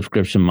model,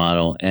 subscription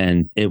model.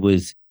 And it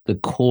was the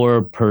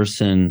core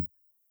person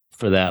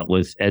for that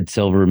was Ed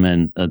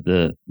Silverman,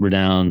 the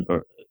renowned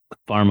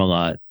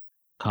Pharmalot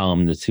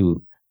columnist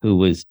who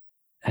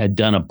had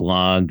done a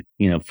blog,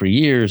 for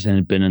years and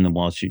had been in the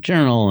Wall Street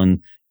Journal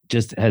and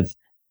just has,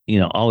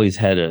 always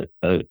had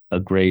a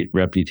great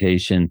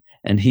reputation.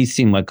 And he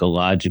seemed like a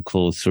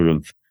logical sort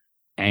of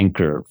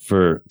anchor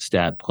for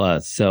Stat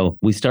Plus. So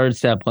we started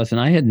Stat Plus,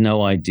 and I had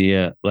no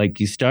idea,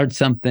 like you start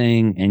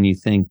something and you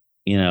think,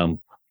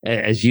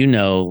 as you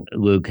know,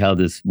 Luke, how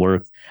this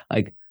works.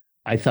 Like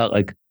I thought,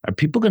 like, are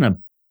people going to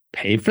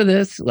pay for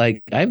this?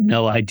 Like, I have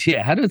no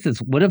idea. How does this,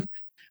 what if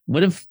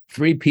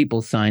 3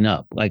 people sign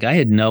up? Like, I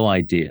had no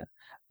idea.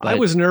 I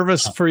was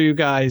nervous for you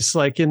guys,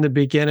 like in the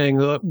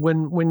beginning,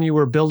 when you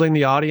were building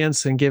the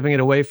audience and giving it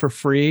away for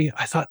free.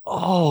 I thought,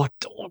 oh,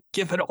 don't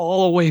give it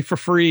all away for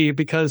free,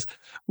 because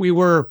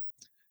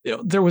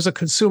there was a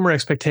consumer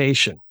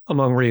expectation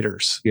among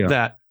readers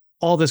that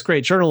all this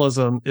great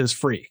journalism is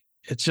free.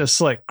 It's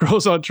just like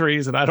grows on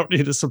trees, and I don't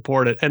need to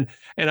support it. And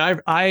I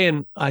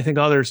think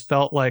others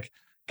felt like,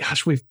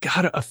 gosh, we've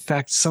got to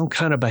affect some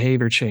kind of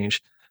behavior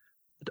change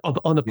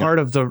on the part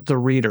of the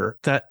reader,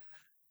 that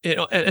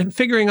and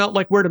figuring out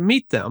like where to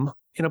meet them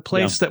in a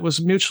place that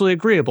was mutually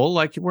agreeable.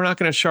 Like, we're not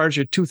going to charge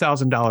you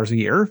 $2,000 a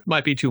year.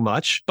 Might be too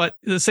much, but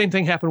the same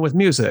thing happened with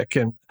music.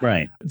 And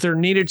there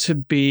needed to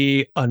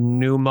be a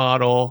new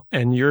model.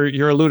 And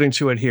you're alluding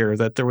to it here,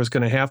 that there was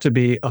going to have to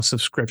be a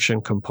subscription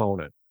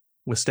component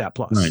with Stat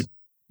Plus.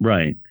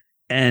 Right.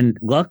 And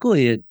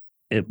luckily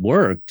it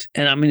worked.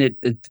 And I mean,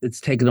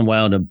 it's taken a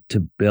while to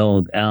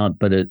build out,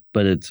 but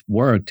it's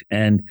worked.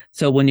 And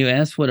so when you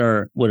ask what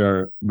our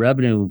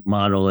revenue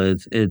model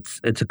is, it's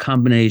a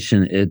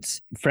combination.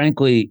 It's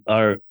frankly,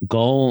 our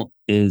goal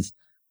is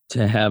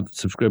to have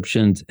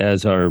subscriptions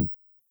as our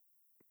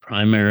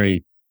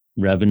primary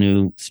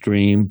revenue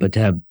stream, but to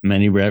have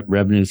many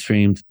revenue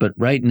streams. But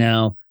right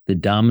now, the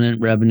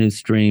dominant revenue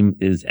stream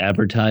is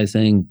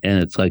advertising,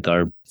 and it's like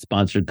our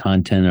sponsored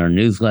content, our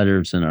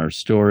newsletters and our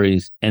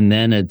stories. And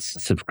then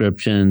it's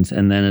subscriptions,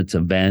 and then it's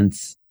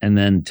events. And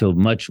then to a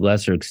much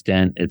lesser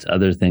extent, it's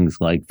other things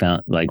like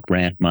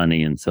grant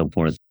money and so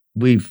forth.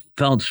 We've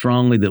felt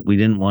strongly that we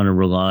didn't want to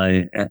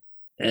rely, and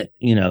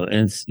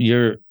it's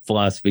your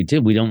philosophy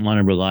too. We don't want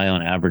to rely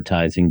on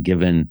advertising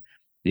given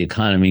the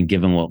economy,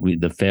 given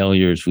the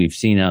failures we've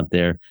seen out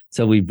there.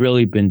 So we've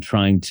really been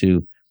trying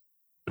to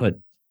put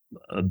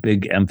a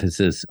big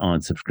emphasis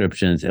on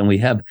subscriptions. And we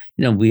have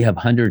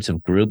hundreds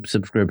of group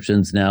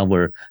subscriptions now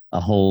where a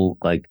whole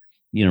like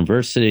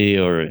university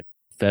or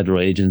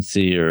federal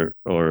agency or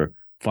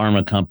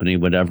pharma company,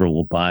 whatever,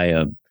 will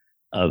buy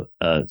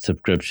a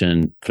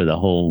subscription for the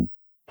whole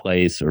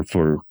place or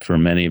for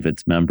many of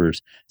its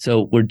members.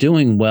 So we're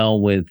doing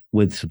well with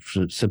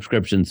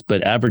subscriptions,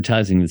 but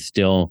advertising is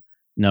still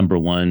number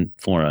one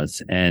for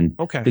us. And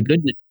okay,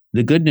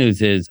 the good news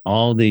is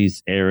all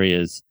these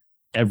areas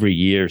every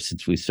year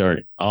since we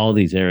started, all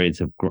these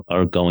areas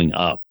are going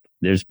up.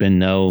 There's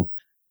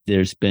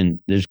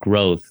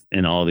growth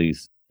in all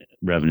these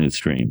revenue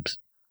streams.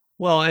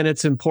 Well, and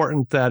it's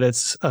important that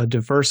it's a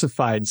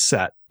diversified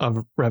set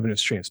of revenue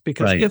streams,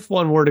 because Right. if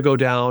one were to go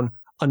down,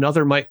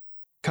 another might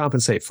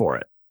compensate for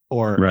it.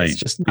 Or Right. it's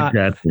just not,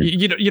 Exactly.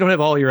 you don't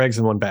have all your eggs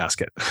in one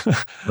basket.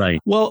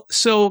 Right. Well,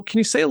 so can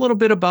you say a little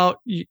bit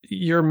about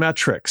your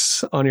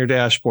metrics on your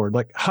dashboard?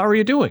 Like, how are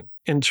you doing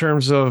in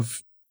terms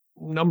of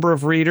number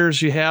of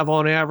readers you have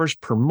on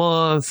average per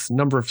month,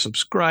 number of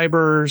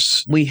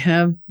subscribers? Let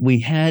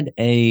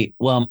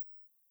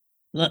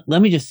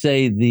me just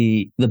say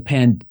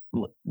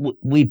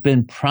we've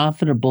been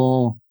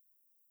profitable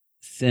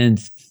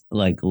since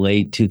like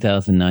late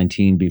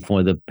 2019,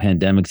 before the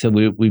pandemic. So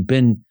we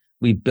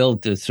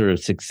built a sort of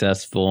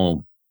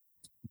successful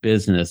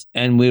business,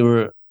 and we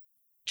were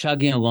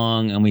chugging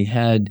along, and we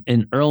had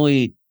in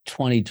early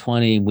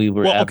 2020, we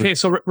were okay.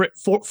 So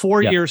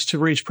 4 years to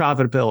reach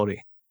profitability.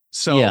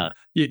 So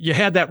you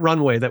had that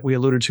runway that we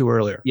alluded to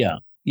earlier. Yeah.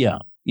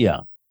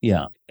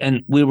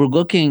 And we were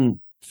looking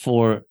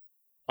for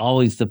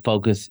always the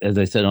focus, as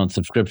I said, on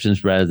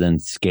subscriptions rather than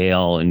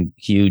scale and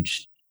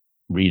huge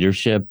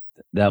readership.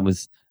 That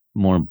was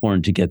more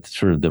important to get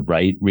sort of the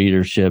right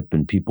readership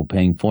and people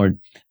paying for it.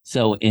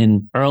 So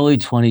in early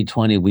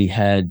 2020, we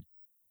had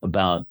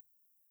about,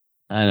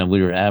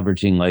 we were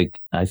averaging like,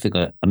 I think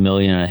 1.5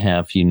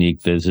 million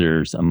unique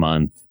visitors a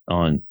month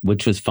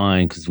which was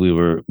fine because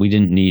we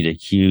didn't need a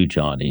huge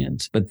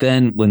audience. But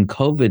then when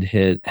COVID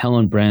hit,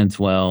 Helen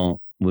Branswell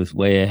was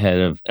way ahead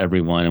of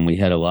everyone, and we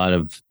had a lot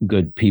of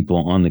good people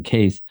on the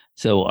case.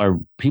 So our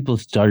people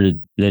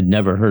they'd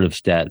never heard of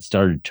Stat,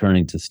 started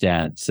turning to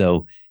Stat.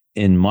 So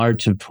in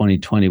March of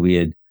 2020, we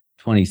had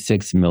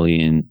 26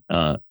 million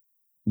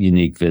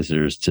unique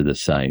visitors to the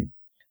site.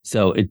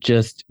 So it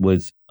just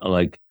was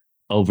like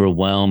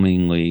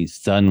overwhelmingly,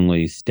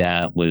 suddenly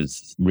Stat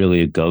was really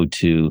a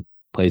go-to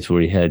place where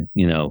we had,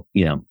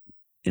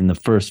 in the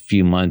first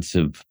few months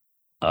of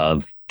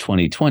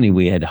 2020,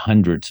 we had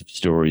hundreds of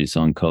stories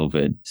on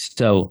COVID.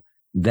 So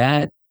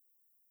that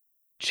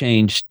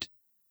changed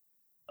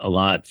a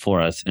lot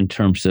for us in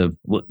terms of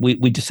we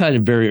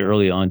decided very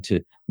early on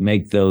to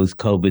make those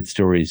COVID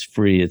stories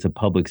free as a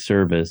public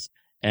service.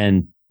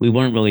 And we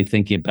weren't really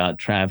thinking about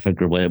traffic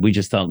or whatever. We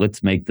just thought,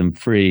 let's make them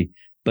free.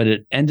 But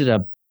it ended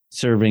up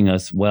serving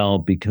us well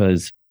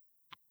because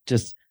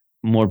just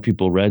more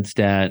people read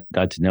Stat,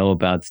 got to know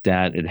about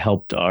Stat. It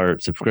helped our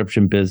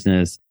subscription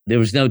business. There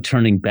was no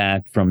turning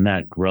back from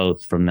that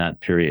growth from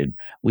that period.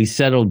 We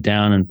settled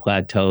down and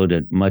plateaued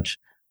at much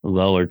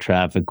lower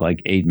traffic,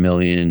 like 8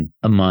 million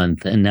a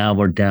month. And now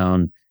we're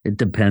down. It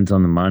depends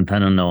on the month. I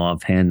don't know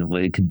offhand.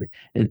 It could be,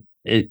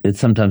 it's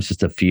sometimes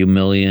just a few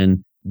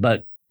million,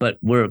 but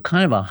we're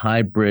kind of a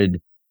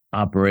hybrid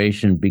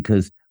operation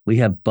because we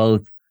have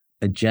both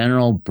a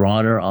general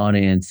broader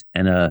audience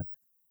and a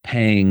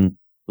paying,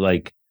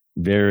 like,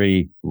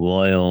 very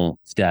loyal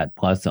Stat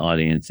Plus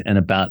audience. And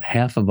about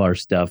half of our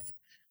stuff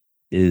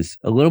is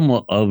a little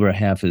more over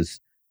half is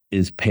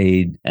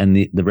paid, and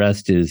the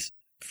rest is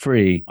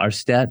free. Our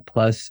Stat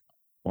Plus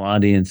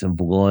audience of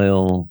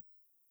loyal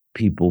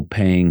people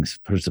paying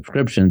for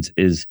subscriptions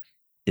is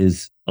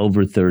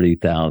over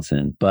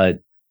 30,000, but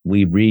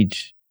we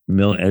reach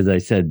as I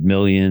said,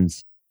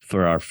 millions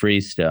for our free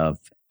stuff.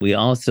 We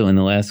also, in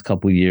the last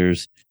couple of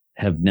years,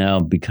 have now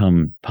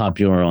become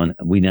popular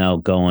we now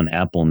go on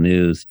Apple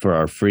News for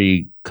our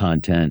free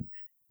content.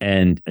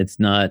 And it's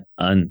not,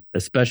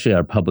 especially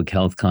our public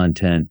health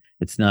content,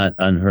 it's not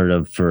unheard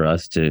of for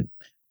us to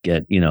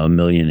get, 1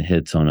 million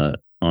hits on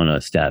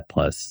a Stat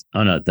Plus,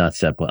 on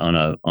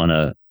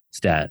a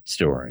Stat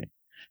story.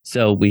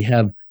 So we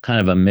have kind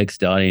of a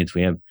mixed audience.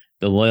 We have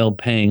the loyal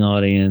paying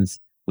audience.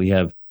 We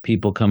have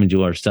people coming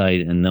to our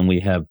site, and then we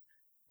have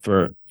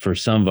for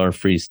some of our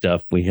free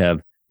stuff, we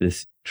have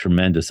this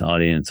tremendous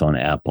audience on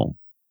Apple.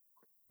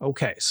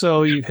 Okay,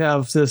 so you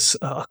have this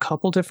a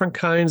couple different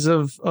kinds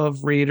of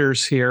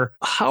readers here.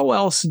 How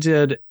else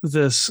did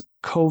this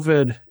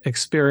COVID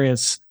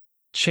experience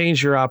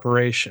change your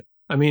operation?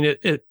 I mean,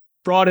 it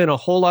brought in a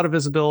whole lot of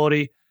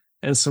visibility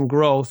and some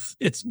growth.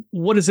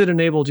 What has it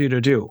enabled you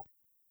to do?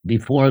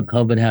 Before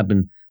COVID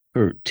happened,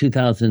 for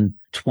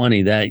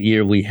 2020, that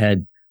year, we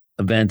had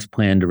events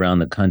planned around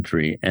the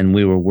country, and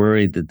we were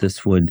worried that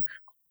this would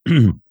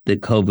that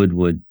COVID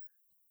would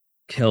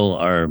kill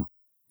our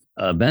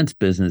events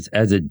business,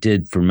 as it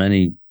did for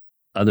many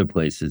other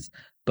places.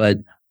 But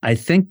I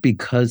think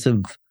because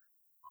of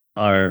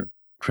our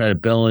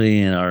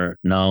credibility and our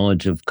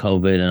knowledge of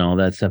COVID and all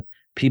that stuff,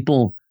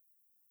 people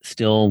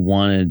still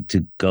wanted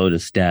to go to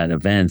stat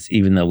events,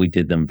 even though we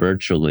did them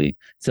virtually.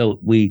 So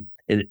we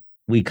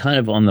kind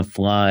of on the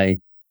fly,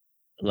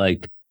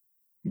 like,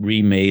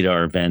 remade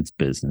our events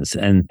business,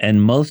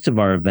 and most of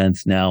our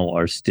events now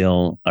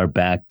are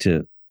back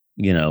to,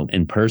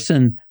 in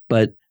person.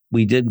 But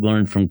we did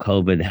learn from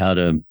COVID how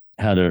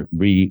to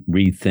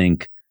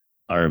rethink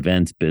our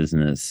events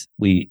business.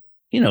 We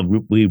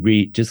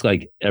just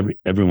like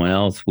everyone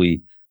else,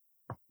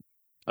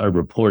 our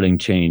reporting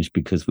changed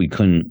because we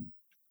couldn't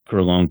for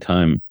a long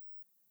time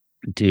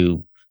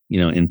do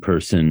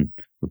in-person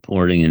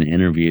reporting and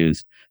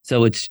interviews.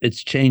 So it's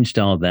changed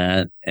all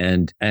that,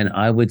 and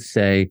I would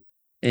say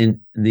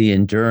in the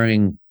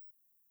enduring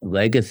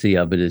legacy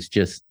of it is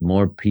just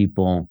more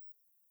people,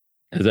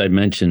 as I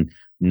mentioned,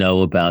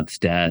 know about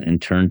stat and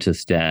turn to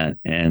stat,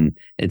 and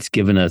it's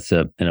given us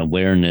an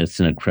awareness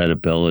and a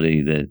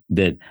credibility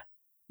that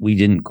we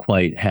didn't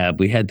quite have.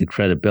 We had the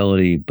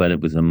credibility, but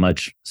it was a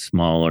much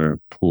smaller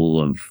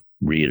pool of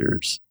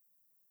readers.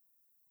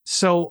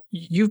 So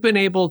you've been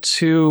able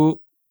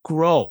to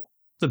grow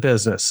the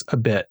business a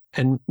bit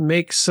and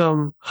make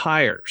some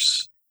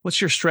hires. What's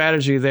your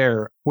strategy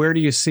there? Where do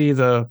you see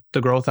the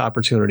growth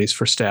opportunities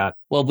for stat?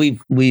 Well,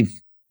 we've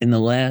in the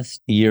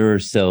last year or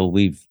so,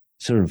 we've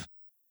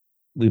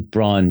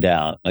broadened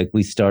out. Like,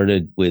 we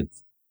started with,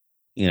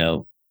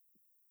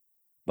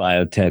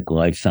 biotech,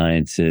 life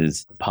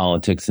sciences,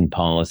 politics and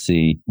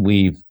policy.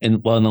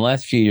 In the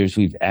last few years,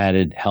 we've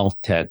added health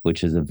tech,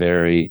 which is a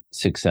very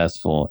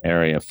successful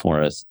area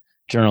for us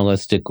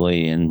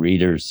journalistically, and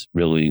readers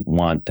really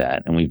want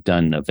that. And we've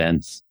done a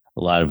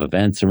lot of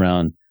events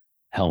around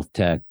health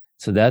tech.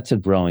 So that's a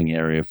growing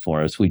area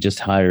for us. We just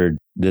hired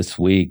this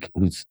week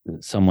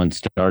someone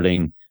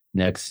starting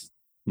next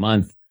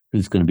month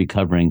who's going to be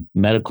covering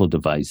medical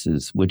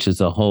devices, which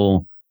is a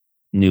whole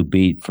new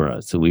beat for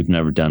us that we've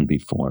never done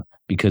before,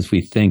 because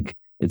we think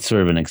it's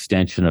sort of an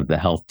extension of the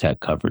health tech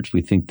coverage.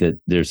 We think that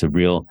there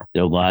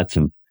are lots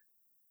of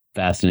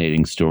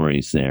fascinating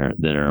stories there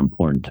that are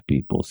important to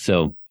people.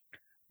 So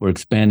we're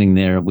expanding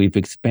there. We've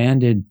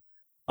expanded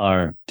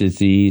our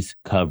disease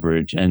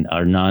coverage and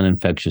our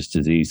non-infectious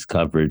disease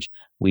coverage.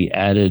 We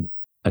added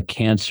a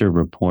cancer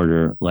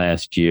reporter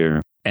last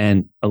year,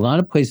 and a lot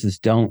of places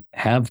don't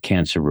have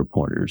cancer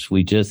reporters.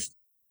 We just,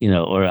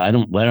 or I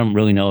don't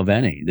really know of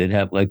any. They'd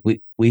have, like,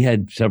 we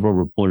had several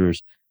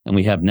reporters, and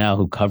we have now,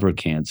 who cover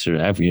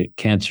cancer.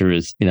 Cancer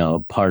is, a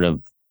part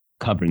of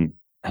covering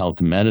health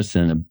and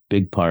medicine, a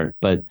big part.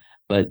 But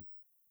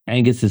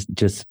Angus is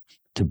just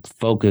to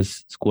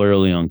focus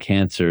squarely on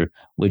cancer,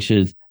 which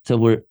is,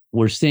 so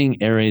we're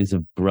seeing areas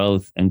of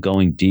growth and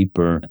going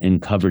deeper in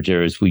coverage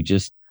areas. We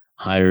just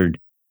hired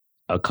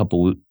a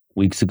couple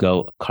weeks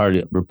ago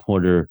cardio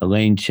reporter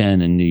Elaine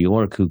Chen in New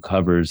York, who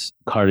covers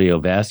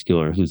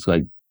cardiovascular, who's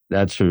like,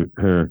 that's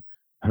her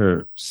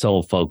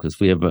sole focus.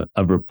 We have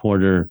a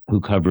reporter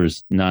who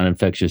covers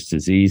non-infectious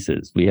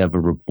diseases. We have a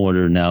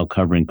reporter now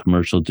covering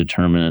commercial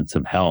determinants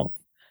of health.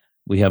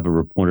 We have a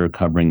reporter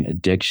covering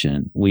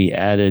addiction. We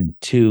added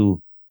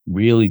 2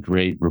 really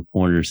great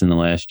reporters in the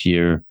last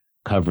year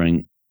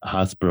covering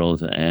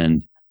hospitals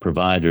and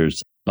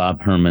providers,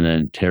 Bob Herman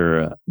and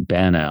Tara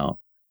Banow,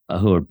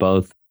 who are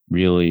both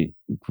really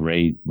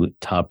great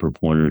top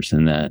reporters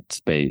in that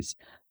space.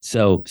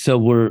 So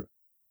we're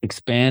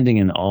expanding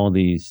in all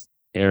these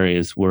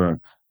areas. We're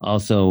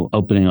also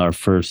opening our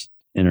first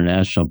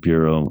international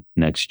bureau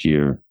next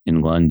year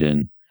in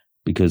London,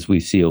 because we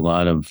see a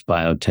lot of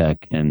biotech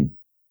and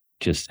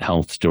just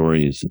health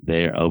stories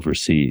there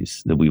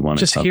overseas that we want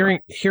to cover.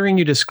 Just hearing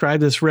you describe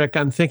this, Rick,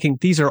 I'm thinking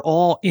these are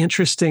all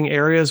interesting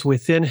areas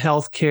within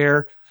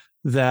healthcare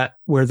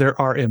where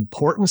there are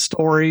important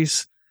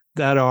stories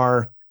that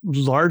are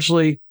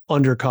largely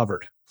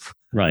undercovered,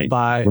 right,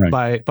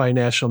 by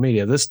national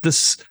media.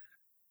 This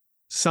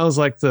sounds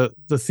like the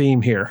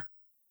theme here.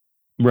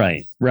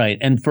 Right.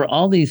 And for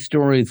all these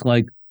stories,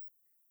 like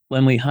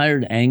when we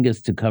hired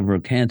Angus to cover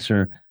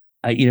cancer,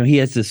 he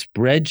has a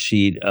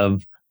spreadsheet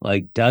of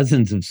like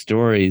dozens of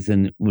stories,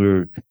 and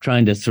we're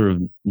trying to sort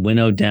of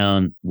winnow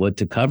down what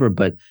to cover.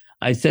 But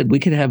I said we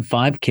could have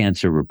 5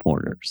 cancer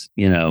reporters,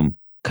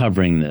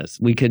 covering this.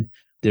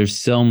 There's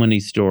so many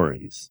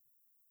stories.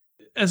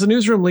 As a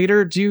newsroom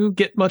leader, do you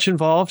get much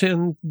involved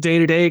in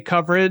day-to-day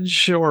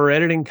coverage or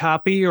editing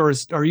copy, or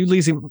are you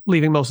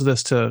leaving most of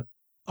this to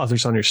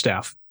others on your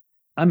staff?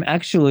 I'm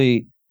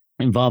actually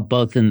involved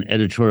both in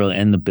editorial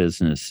and the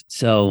business.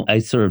 So I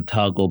sort of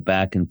toggle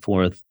back and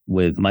forth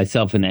with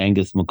myself and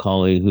Angus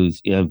McCauley, who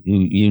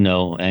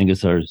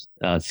Angus, our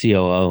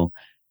COO.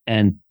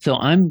 And so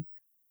I'm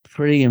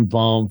pretty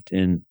involved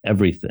in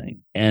everything.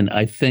 And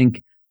I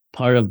think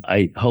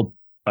I hope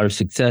our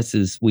success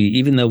is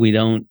even though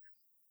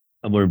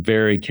we're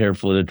very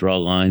careful to draw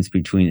lines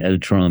between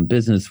editorial and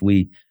business,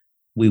 we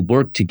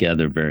work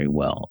together very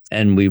well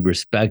and we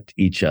respect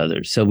each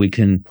other. So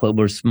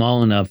we're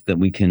small enough that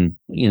we can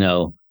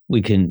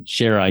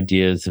share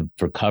ideas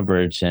for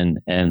coverage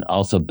and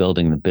also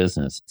building the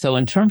business. So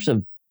in terms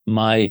of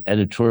my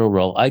editorial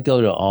role, I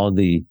go to all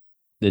the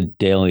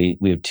daily,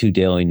 we have 2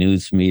 daily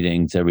news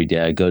meetings every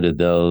day. I go to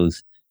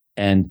those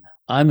and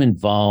I'm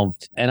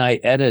involved and I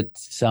edit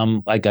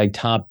I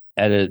top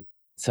edit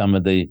some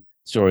of the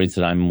stories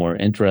that I'm more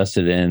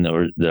interested in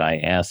or that I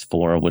ask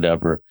for or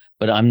whatever,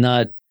 but I'm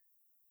not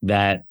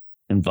that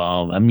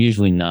involved. I'm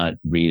usually not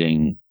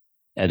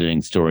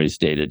editing stories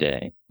day to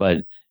day,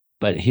 but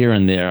here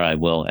and there I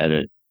will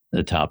edit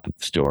the top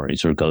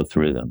stories or go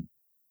through them.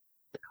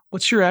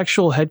 What's your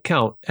actual head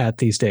count at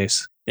these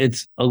days?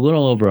 It's a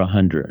little over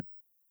 100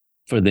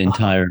 for the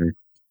entire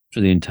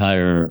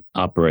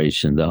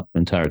operation, the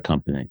entire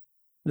company.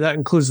 That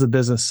includes the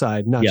business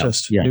side, not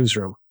just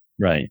newsroom.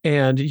 Right.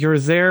 And you're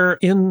there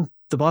in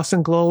the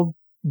Boston Globe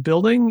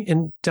building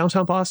in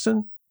downtown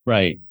Boston?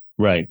 Right.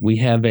 We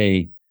have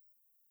a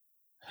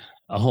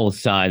whole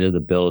side of the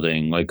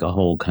building, like a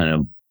whole kind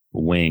of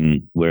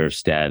wing where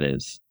Stat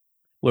is,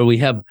 where we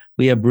have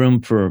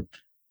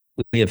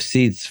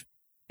seats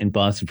in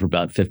Boston for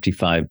about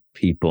 55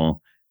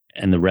 people,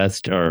 and the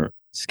rest are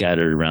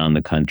scattered around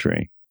the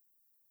country.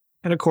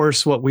 And of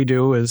course, what we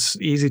do is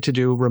easy to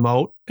do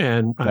remote,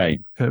 and I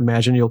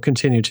imagine you'll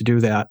continue to do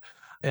that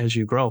as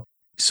you grow.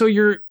 So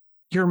you're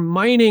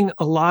mining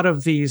a lot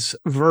of these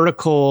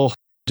vertical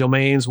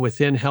domains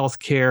within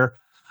healthcare,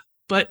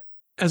 but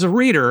as a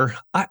reader,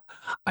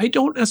 I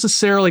don't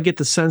necessarily get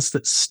the sense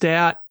that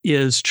Stat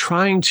is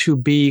trying to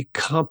be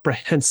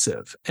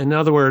comprehensive. In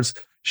other words,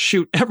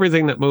 shoot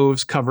everything that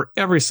moves, cover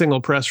every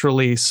single press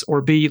release,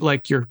 or be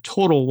like your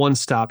total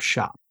one-stop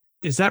shop.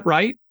 Is that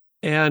right?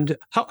 And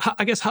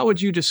how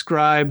would you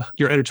describe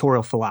your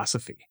editorial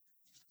philosophy?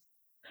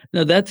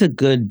 No, that's a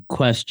good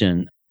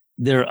question.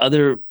 There are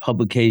other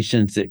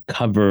publications that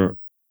cover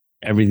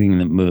everything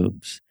that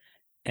moves.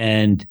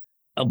 And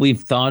we've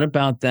thought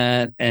about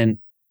that. And,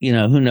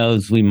 who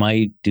knows, we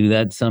might do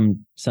that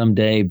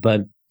someday.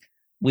 But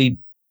we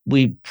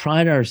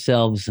pride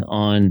ourselves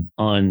on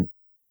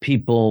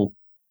people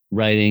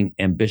writing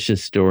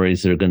ambitious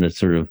stories that are going to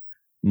sort of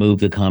move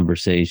the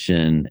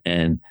conversation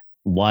and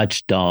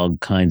watchdog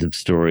kinds of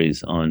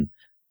stories on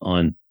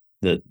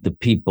the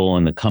people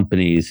and the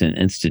companies and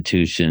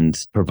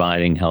institutions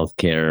providing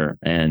healthcare.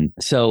 And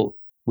so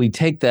we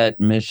take that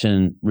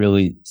mission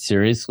really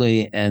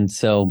seriously. And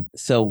so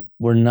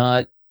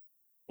we're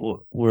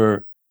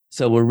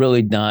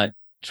really not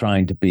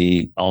trying to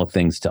be all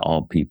things to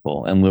all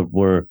people. And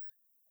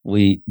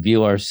we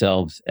view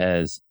ourselves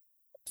as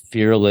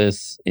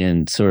fearless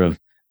in sort of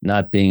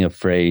not being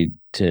afraid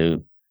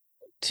to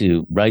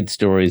write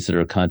stories that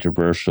are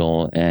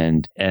controversial.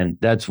 And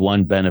that's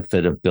one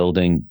benefit of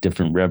building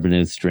different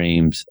revenue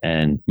streams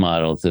and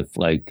models. If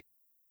like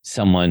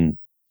someone,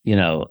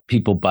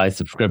 people buy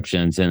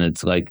subscriptions and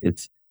it's like,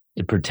 it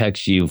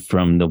protects you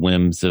from the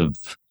whims of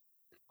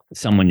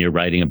someone you're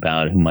writing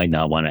about who might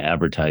not want to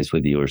advertise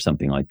with you or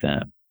something like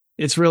that.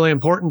 It's really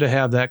important to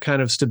have that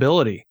kind of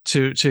stability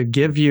to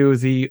give you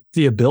the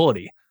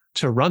ability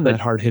to run that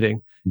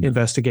hard-hitting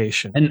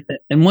investigation.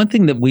 And one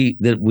thing that we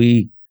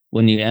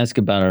when you ask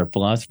about our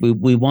philosophy,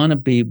 we know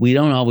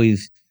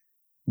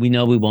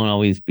we won't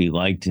always be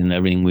liked in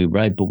everything we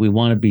write, but we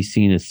want to be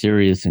seen as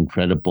serious and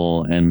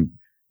credible and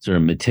sort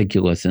of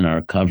meticulous in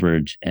our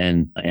coverage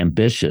and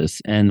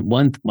ambitious. And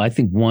one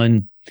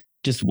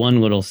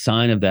little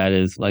sign of that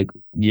is like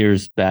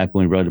years back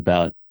when we wrote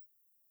about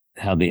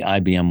how the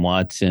IBM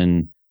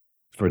Watson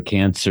for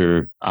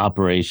cancer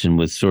operation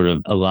was sort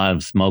of a lot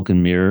of smoke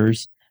and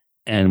mirrors.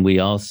 And we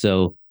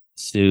also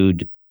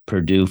sued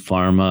Purdue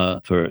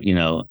Pharma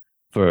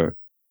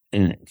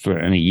in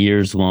a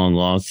years long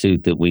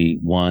lawsuit that we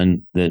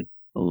won that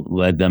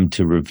led them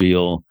to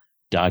reveal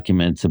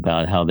documents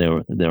about how they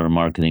were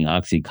marketing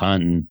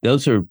OxyContin.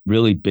 Those are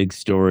really big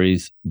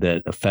stories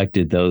that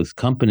affected those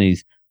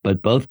companies,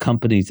 but both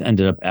companies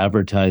ended up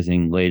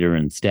advertising later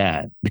in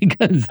Stat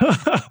because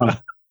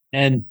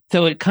and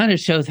so it kind of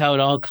shows how it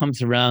all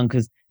comes around,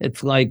 because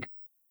it's like,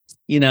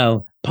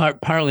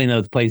 partly in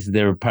those places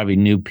there were probably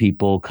new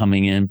people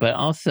coming in, but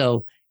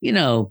also,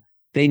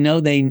 they know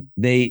they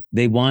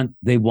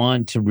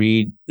want to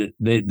read,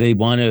 they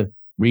want to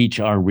reach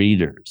our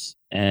readers,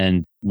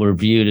 and we're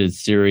viewed as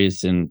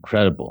serious and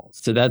credible.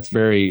 So that's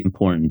very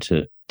important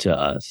to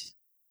us.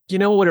 You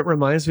know what it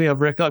reminds me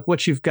of, Rick? Like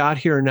what you've got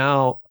here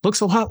now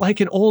looks a lot like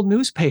an old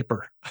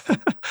newspaper.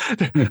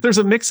 There's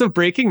a mix of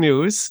breaking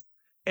news,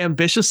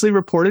 ambitiously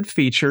reported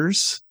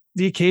features,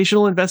 the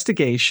occasional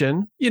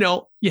investigation.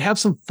 You have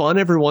some fun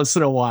every once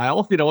in a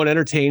while, an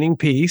entertaining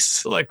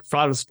piece, like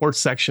out of the sports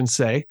section,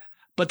 say,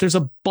 but there's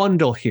a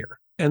bundle here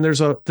and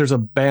there's a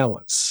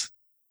balance.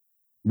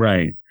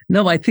 Right.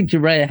 No, I think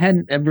you're right. I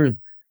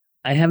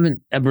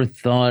haven't ever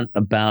thought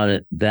about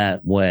it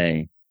that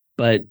way,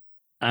 but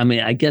I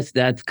mean, I guess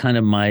that's kind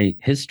of my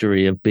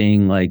history of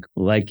being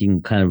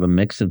liking kind of a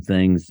mix of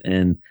things.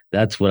 And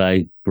that's what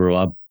I grew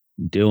up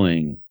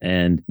doing.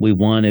 And we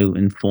want to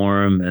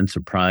inform and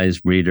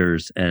surprise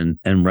readers and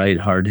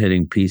write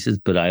hard-hitting pieces.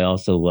 But I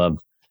also love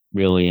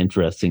really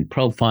interesting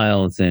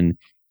profiles and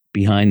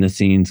behind the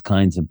scenes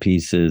kinds of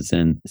pieces.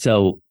 And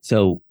so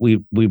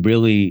we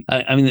really,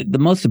 I mean, the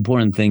most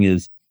important thing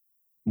is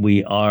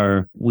we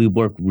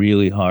work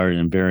really hard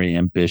and very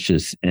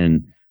ambitious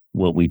in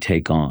what we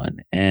take on.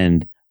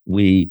 And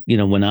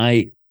when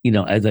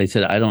as I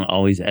said, I don't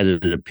always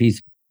edit a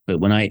piece, but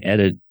when I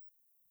edit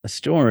a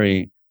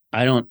story,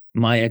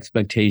 my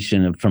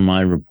expectation from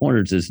my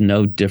reporters is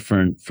no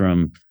different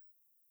from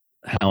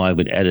how I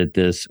would edit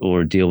this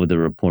or deal with a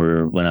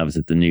reporter when I was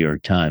at the New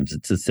York Times.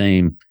 It's the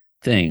same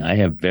thing. I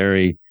have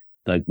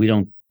we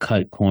don't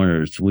cut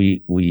corners.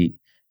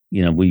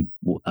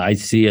 I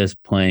see us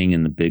playing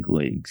in the big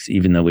leagues,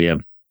 even though we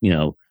have,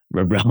 a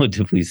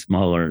relatively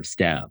smaller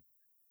staff.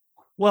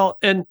 Well,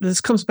 and this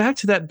comes back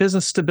to that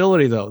business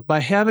stability, though. By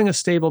having a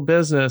stable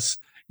business,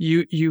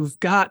 you've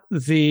got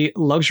the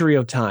luxury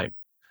of time.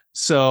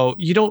 So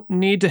you don't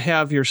need to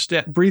have your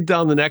breathe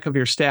down the neck of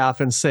your staff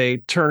and say,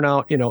 turn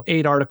out,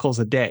 8 articles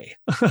a day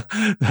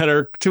that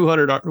are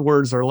 200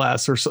 words or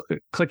less, or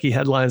clicky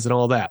headlines and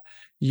all that.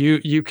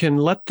 You can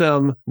let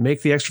them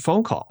make the extra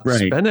phone call,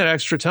 right. Spend that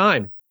extra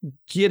time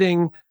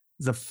getting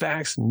the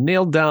facts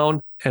nailed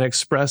down and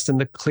expressed in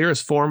the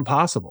clearest form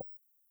possible.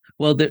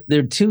 Well, there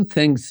are two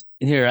things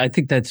here. I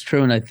think that's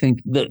true. And I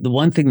think the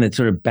one thing that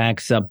sort of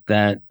backs up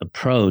that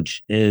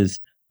approach is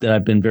that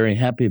I've been very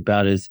happy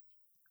about is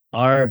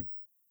our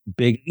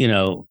big,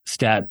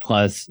 Stat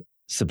Plus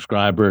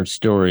subscriber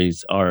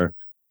stories are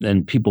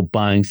then people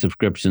buying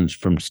subscriptions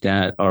from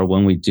Stat are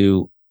when we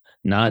do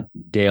not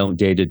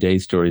day-to-day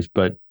stories,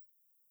 but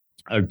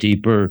our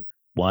deeper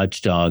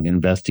watchdog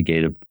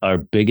investigative. Our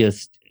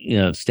biggest,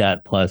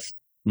 Stat Plus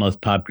most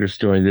popular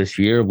story this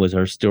year was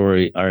our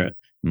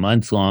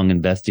months-long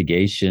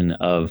investigation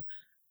of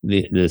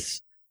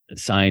this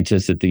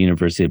scientist at the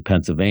University of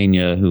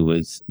Pennsylvania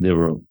there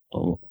were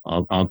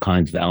all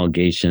kinds of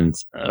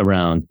allegations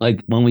around.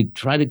 Like when we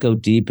try to go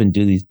deep and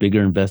do these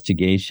bigger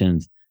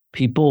investigations,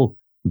 people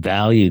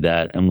value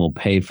that and will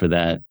pay for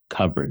that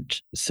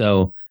coverage.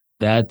 So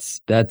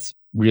that's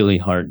really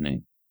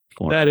heartening.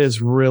 That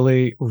is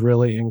really,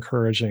 really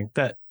encouraging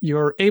that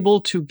you're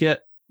able to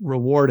get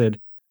rewarded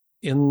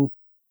in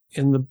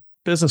the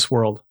business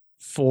world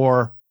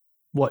for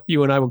what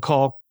you and I would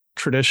call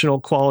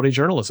traditional quality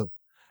journalism.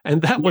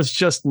 And that was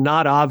just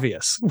not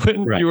obvious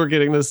when you were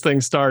getting this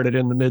thing started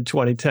in the mid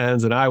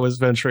 2010s and I was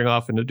venturing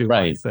off into do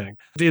my thing.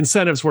 The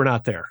incentives were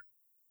not there.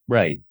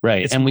 Right.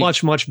 It's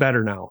much, much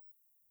better now.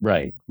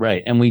 Right.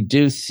 And we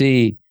do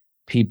see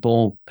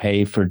people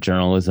pay for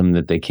journalism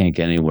that they can't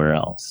get anywhere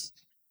else.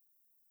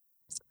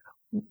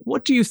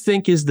 What do you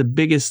think is the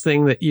biggest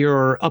thing that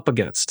you're up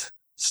against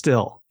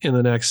still in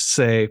the next,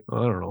 say,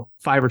 5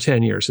 or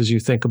 10 years as you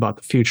think about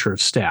the future of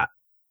Stat?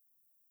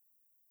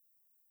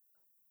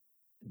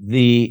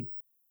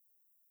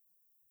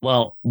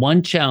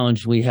 One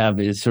challenge we have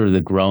is sort of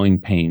the growing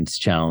pains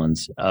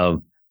challenge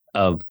of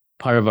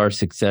part of our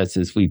success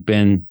is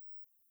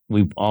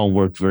we've all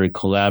worked very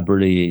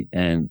collaboratively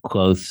and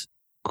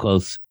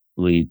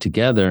closely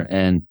together.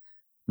 And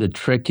the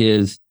trick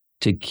is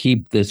to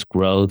keep this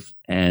growth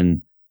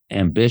and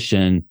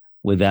ambition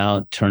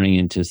without turning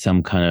into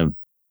some kind of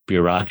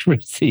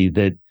bureaucracy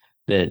that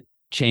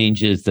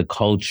changes the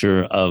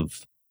culture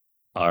of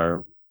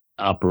our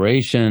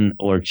operation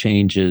or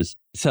changes.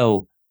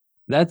 So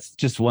that's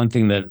just one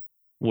thing that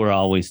we're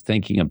always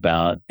thinking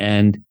about.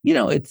 And,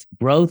 it's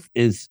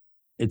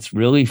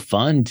really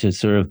fun to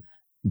sort of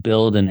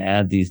build and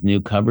add these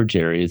new coverage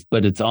areas,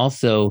 but it's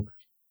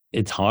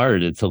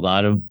hard. It's a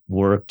lot of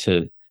work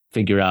to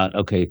figure out,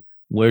 okay,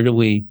 where do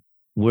we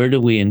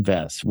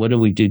invest? What do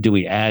we do? Do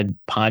we add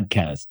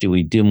podcasts? Do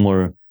we do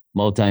more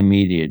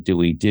multimedia? Do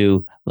we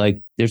do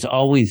there's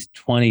always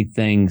 20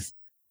 things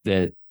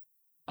that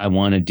I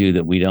want to do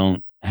that we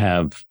don't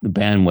have the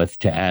bandwidth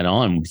to add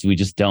on because we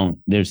just don't.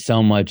 We have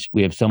so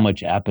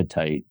much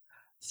appetite.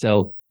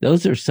 So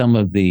those are some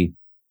of the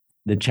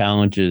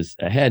challenges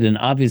ahead. And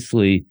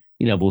obviously,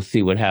 we'll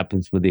see what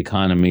happens with the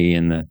economy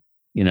and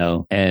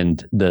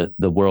the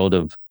world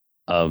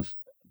of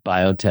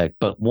biotech.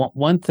 But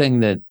one thing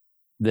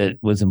that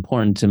was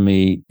important to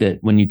me, that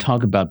when you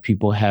talk about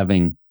people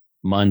having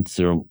months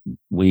or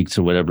weeks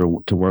or whatever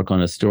to work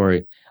on a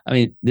story, I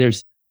mean,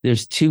 there's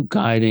two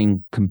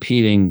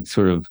competing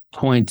sort of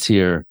points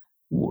here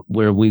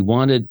where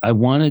I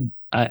wanted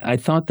I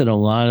thought that a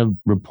lot of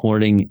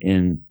reporting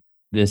in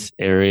this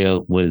area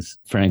was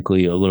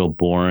frankly a little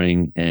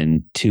boring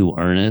and too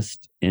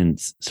earnest in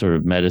sort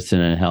of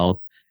medicine and health.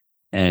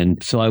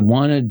 And so I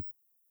wanted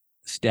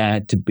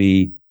Stat to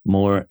be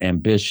more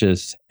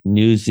ambitious,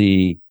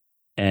 newsy,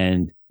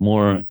 and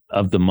more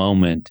of the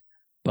moment.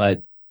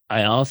 But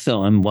I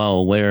also am well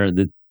aware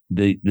that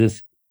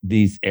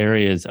these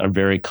areas are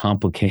very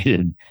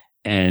complicated.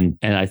 And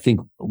I think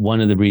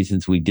one of the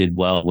reasons we did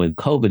well with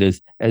COVID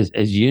is,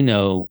 as you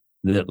know,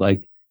 that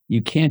like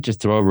you can't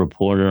just throw a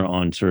reporter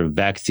on sort of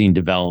vaccine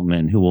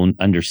development who won't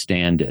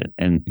understand it.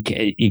 And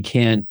you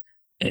can't,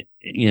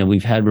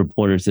 we've had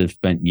reporters that have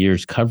spent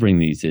years covering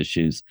these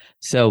issues.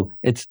 So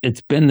it's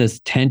been this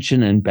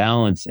tension and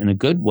balance in a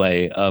good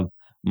way of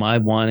my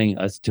wanting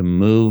us to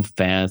move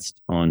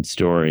fast on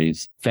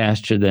stories,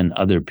 faster than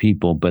other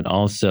people, but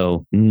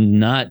also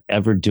not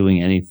ever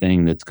doing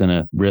anything that's going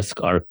to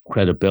risk our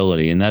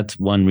credibility. And that's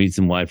one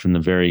reason why from the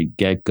very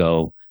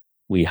get-go,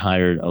 we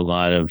hired a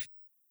lot of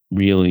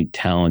really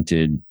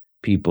talented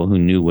people who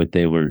knew what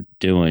they were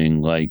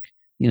doing, like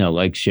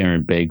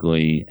Sharon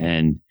Bagley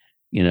and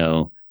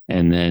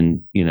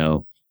then,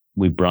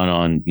 we brought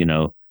on,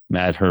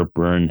 Matt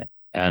Herpern,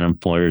 Adam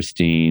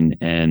Feuerstein,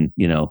 and,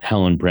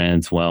 Helen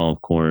Branswell,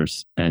 of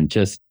course, and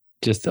just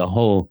a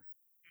whole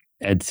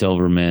Ed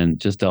Silverman,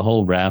 just a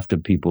whole raft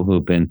of people who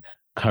have been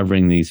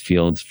covering these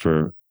fields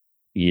for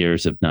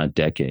years, if not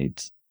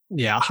decades.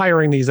 Yeah,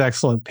 hiring these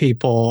excellent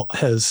people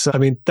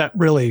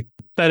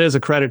that is a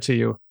credit to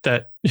you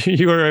that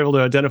you were able to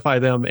identify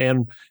them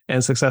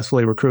and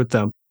successfully recruit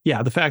them.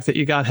 Yeah, the fact that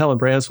you got Helen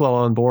Branswell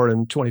on board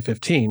in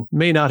 2015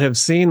 may not have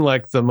seemed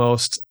like the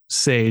most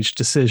sage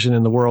decision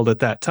in the world at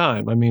that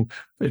time. I mean,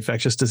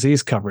 infectious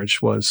disease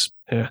coverage was,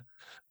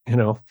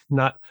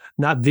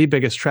 not the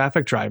biggest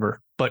traffic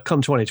driver, but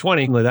come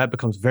 2020, that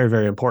becomes very,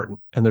 very important.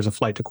 And there's a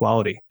flight to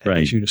quality, right,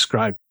 as you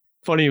described.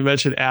 Funny you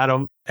mentioned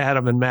Adam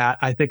and Matt.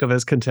 I think of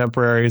as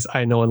contemporaries.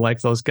 I know and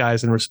like those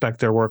guys and respect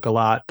their work a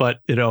lot. But,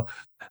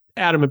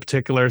 Adam in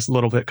particular is a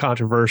little bit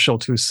controversial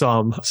to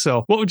some.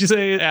 So what would you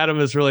say Adam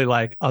is really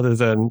like other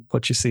than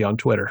what you see on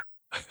Twitter?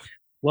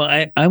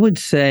 Well, I would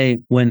say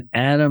when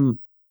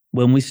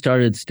we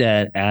started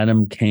Stat,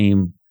 Adam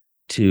came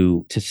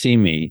to see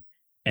me.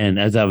 And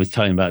as I was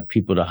talking about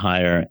people to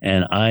hire,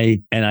 and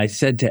I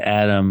said to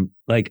Adam,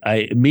 like,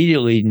 I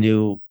immediately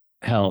knew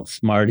how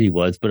smart he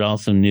was, but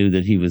also knew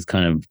that he was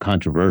kind of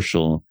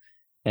controversial.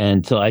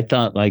 And so I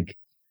thought I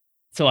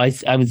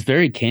was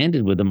very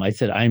candid with him. I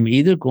said, I'm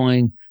either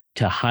going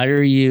to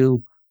hire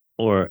you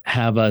or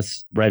have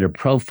us write a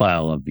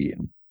profile of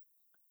you.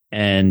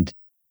 And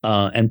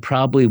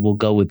probably we'll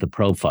go with the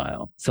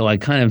profile. So I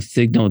kind of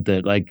signaled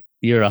that like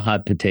you're a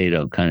hot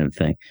potato kind of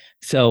thing.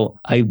 So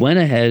I went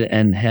ahead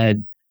and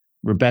had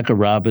Rebecca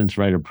Robbins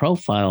write a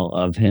profile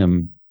of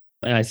him.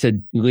 And I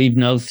said, leave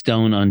no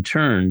stone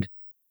unturned.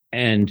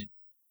 And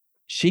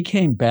she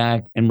came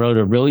back and wrote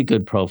a really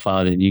good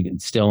profile that you can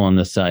still on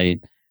the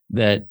site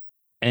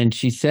and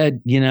she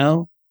said,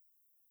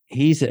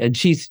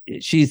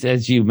 she's,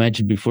 as you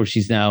mentioned before,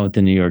 she's now at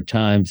the New York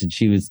Times, and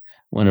she was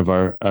one of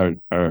our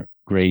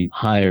great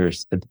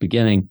hires at the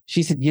beginning.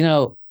 She said,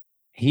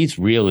 he's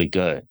really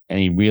good and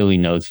he really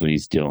knows what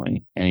he's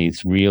doing. And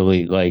he's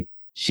really like,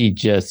 she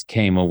just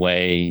came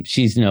away.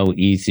 She's no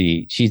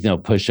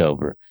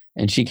pushover.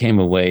 And she came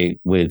away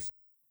with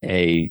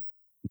a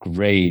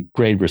great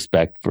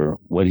respect for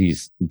what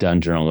he's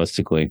done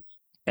journalistically.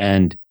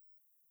 And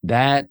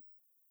that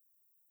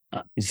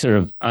sort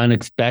of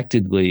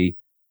unexpectedly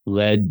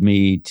led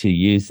me to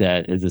use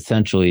that as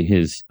essentially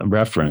his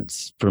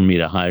reference for me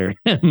to hire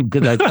him,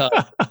 because I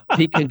thought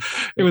he could.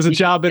 It was a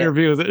job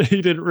interview that he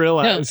didn't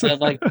realize.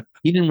 No,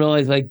 he didn't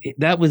realize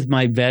that was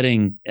my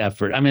vetting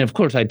effort. I mean, of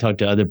course, I talked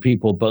to other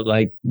people, but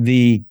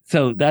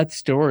so that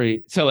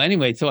story. So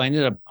anyway, so I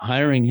ended up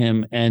hiring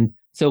him, and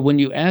so when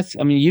you ask,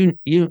 I mean,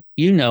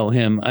 you know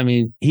him. I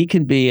mean, he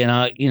can be, and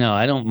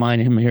I don't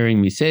mind him hearing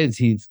me say this.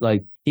 He's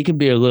like, he can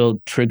be a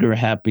little trigger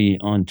happy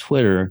on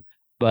Twitter,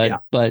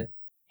 but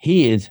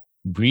he is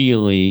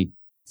really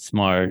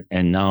smart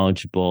and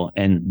knowledgeable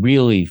and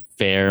really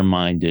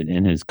fair-minded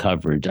in his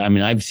coverage. I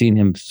mean, I've seen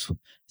him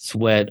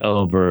sweat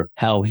over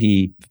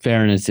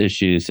fairness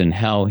issues and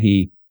how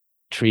he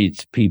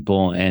treats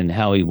people and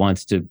how he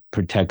wants to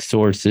protect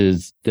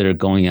sources that are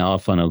going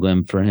off on a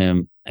limb for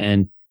him.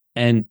 And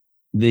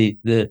the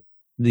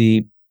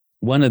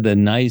one of the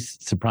nice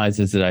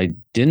surprises that I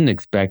didn't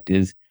expect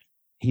is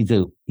he's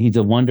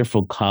a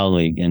wonderful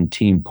colleague and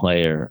team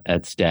player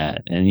at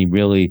Stat, and he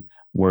really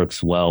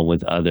works well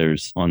with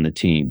others on the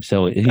team.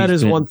 So that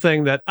is one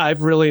thing that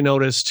I've really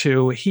noticed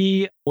too.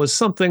 He was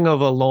something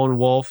of a lone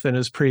wolf in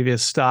his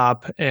previous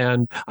stop.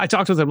 And I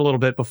talked with him a little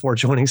bit before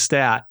joining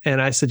Stat. And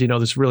I said,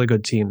 there's a really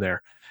good team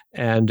there.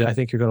 And I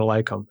think you're going to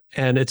like him.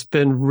 And it's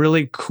been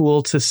really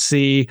cool to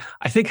see,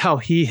 I think, how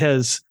he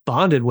has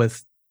bonded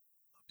with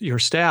your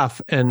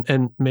staff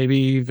and maybe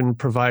even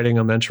providing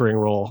a mentoring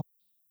role.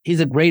 He's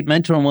a great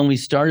mentor. And when we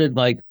started,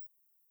 I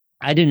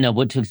didn't know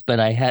what to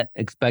expect.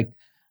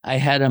 I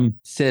had him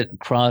sit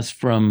across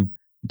from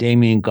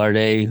Damien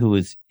Gardet, who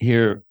was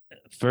here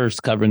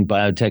first covering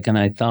biotech. And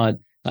I thought,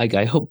 like,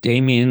 I hope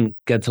Damien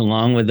gets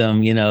along with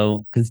them,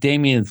 because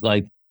Damien's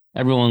like,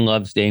 everyone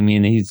loves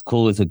Damien. He's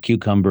cool as a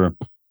cucumber.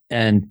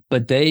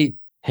 But they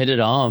hit it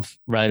off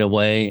right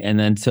away. And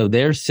then so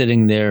they're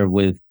sitting there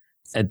with,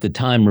 at the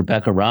time,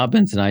 Rebecca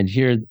Robbins, and I'd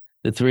hear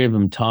the three of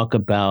them talk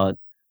about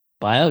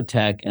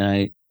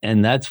biotech.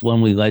 And that's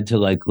when we led to,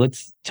 like,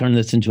 let's turn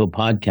this into a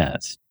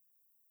podcast.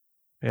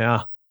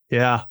 Yeah.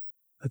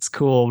 That's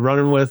cool.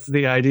 Running with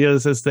the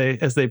ideas as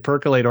they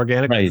percolate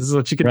organically. Right. This is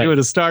what you can do in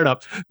a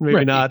startup,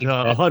 maybe not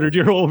a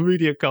 100-year-old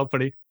media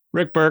company.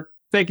 Rick Berke,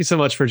 thank you so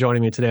much for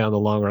joining me today on The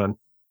Long Run.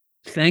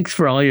 Thanks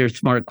for all your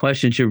smart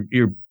questions.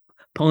 You're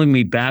pulling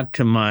me back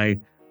to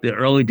the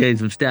early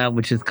days of Stat,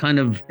 which is kind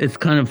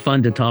of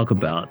fun to talk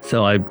about.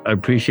 So I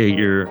appreciate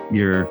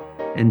your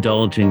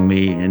indulging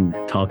me in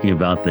talking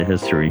about the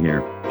history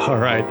here. All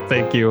right.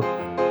 Thank you.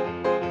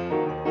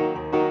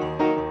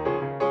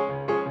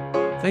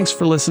 Thanks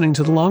for listening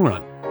to The Long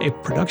Run, a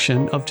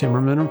production of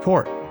Timmerman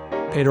Report.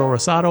 Pedro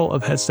Rosado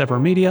of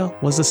Headstepper Media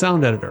was the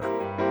sound editor.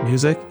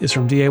 Music is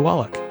from D.A.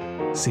 Wallach.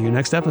 See you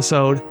next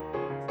episode.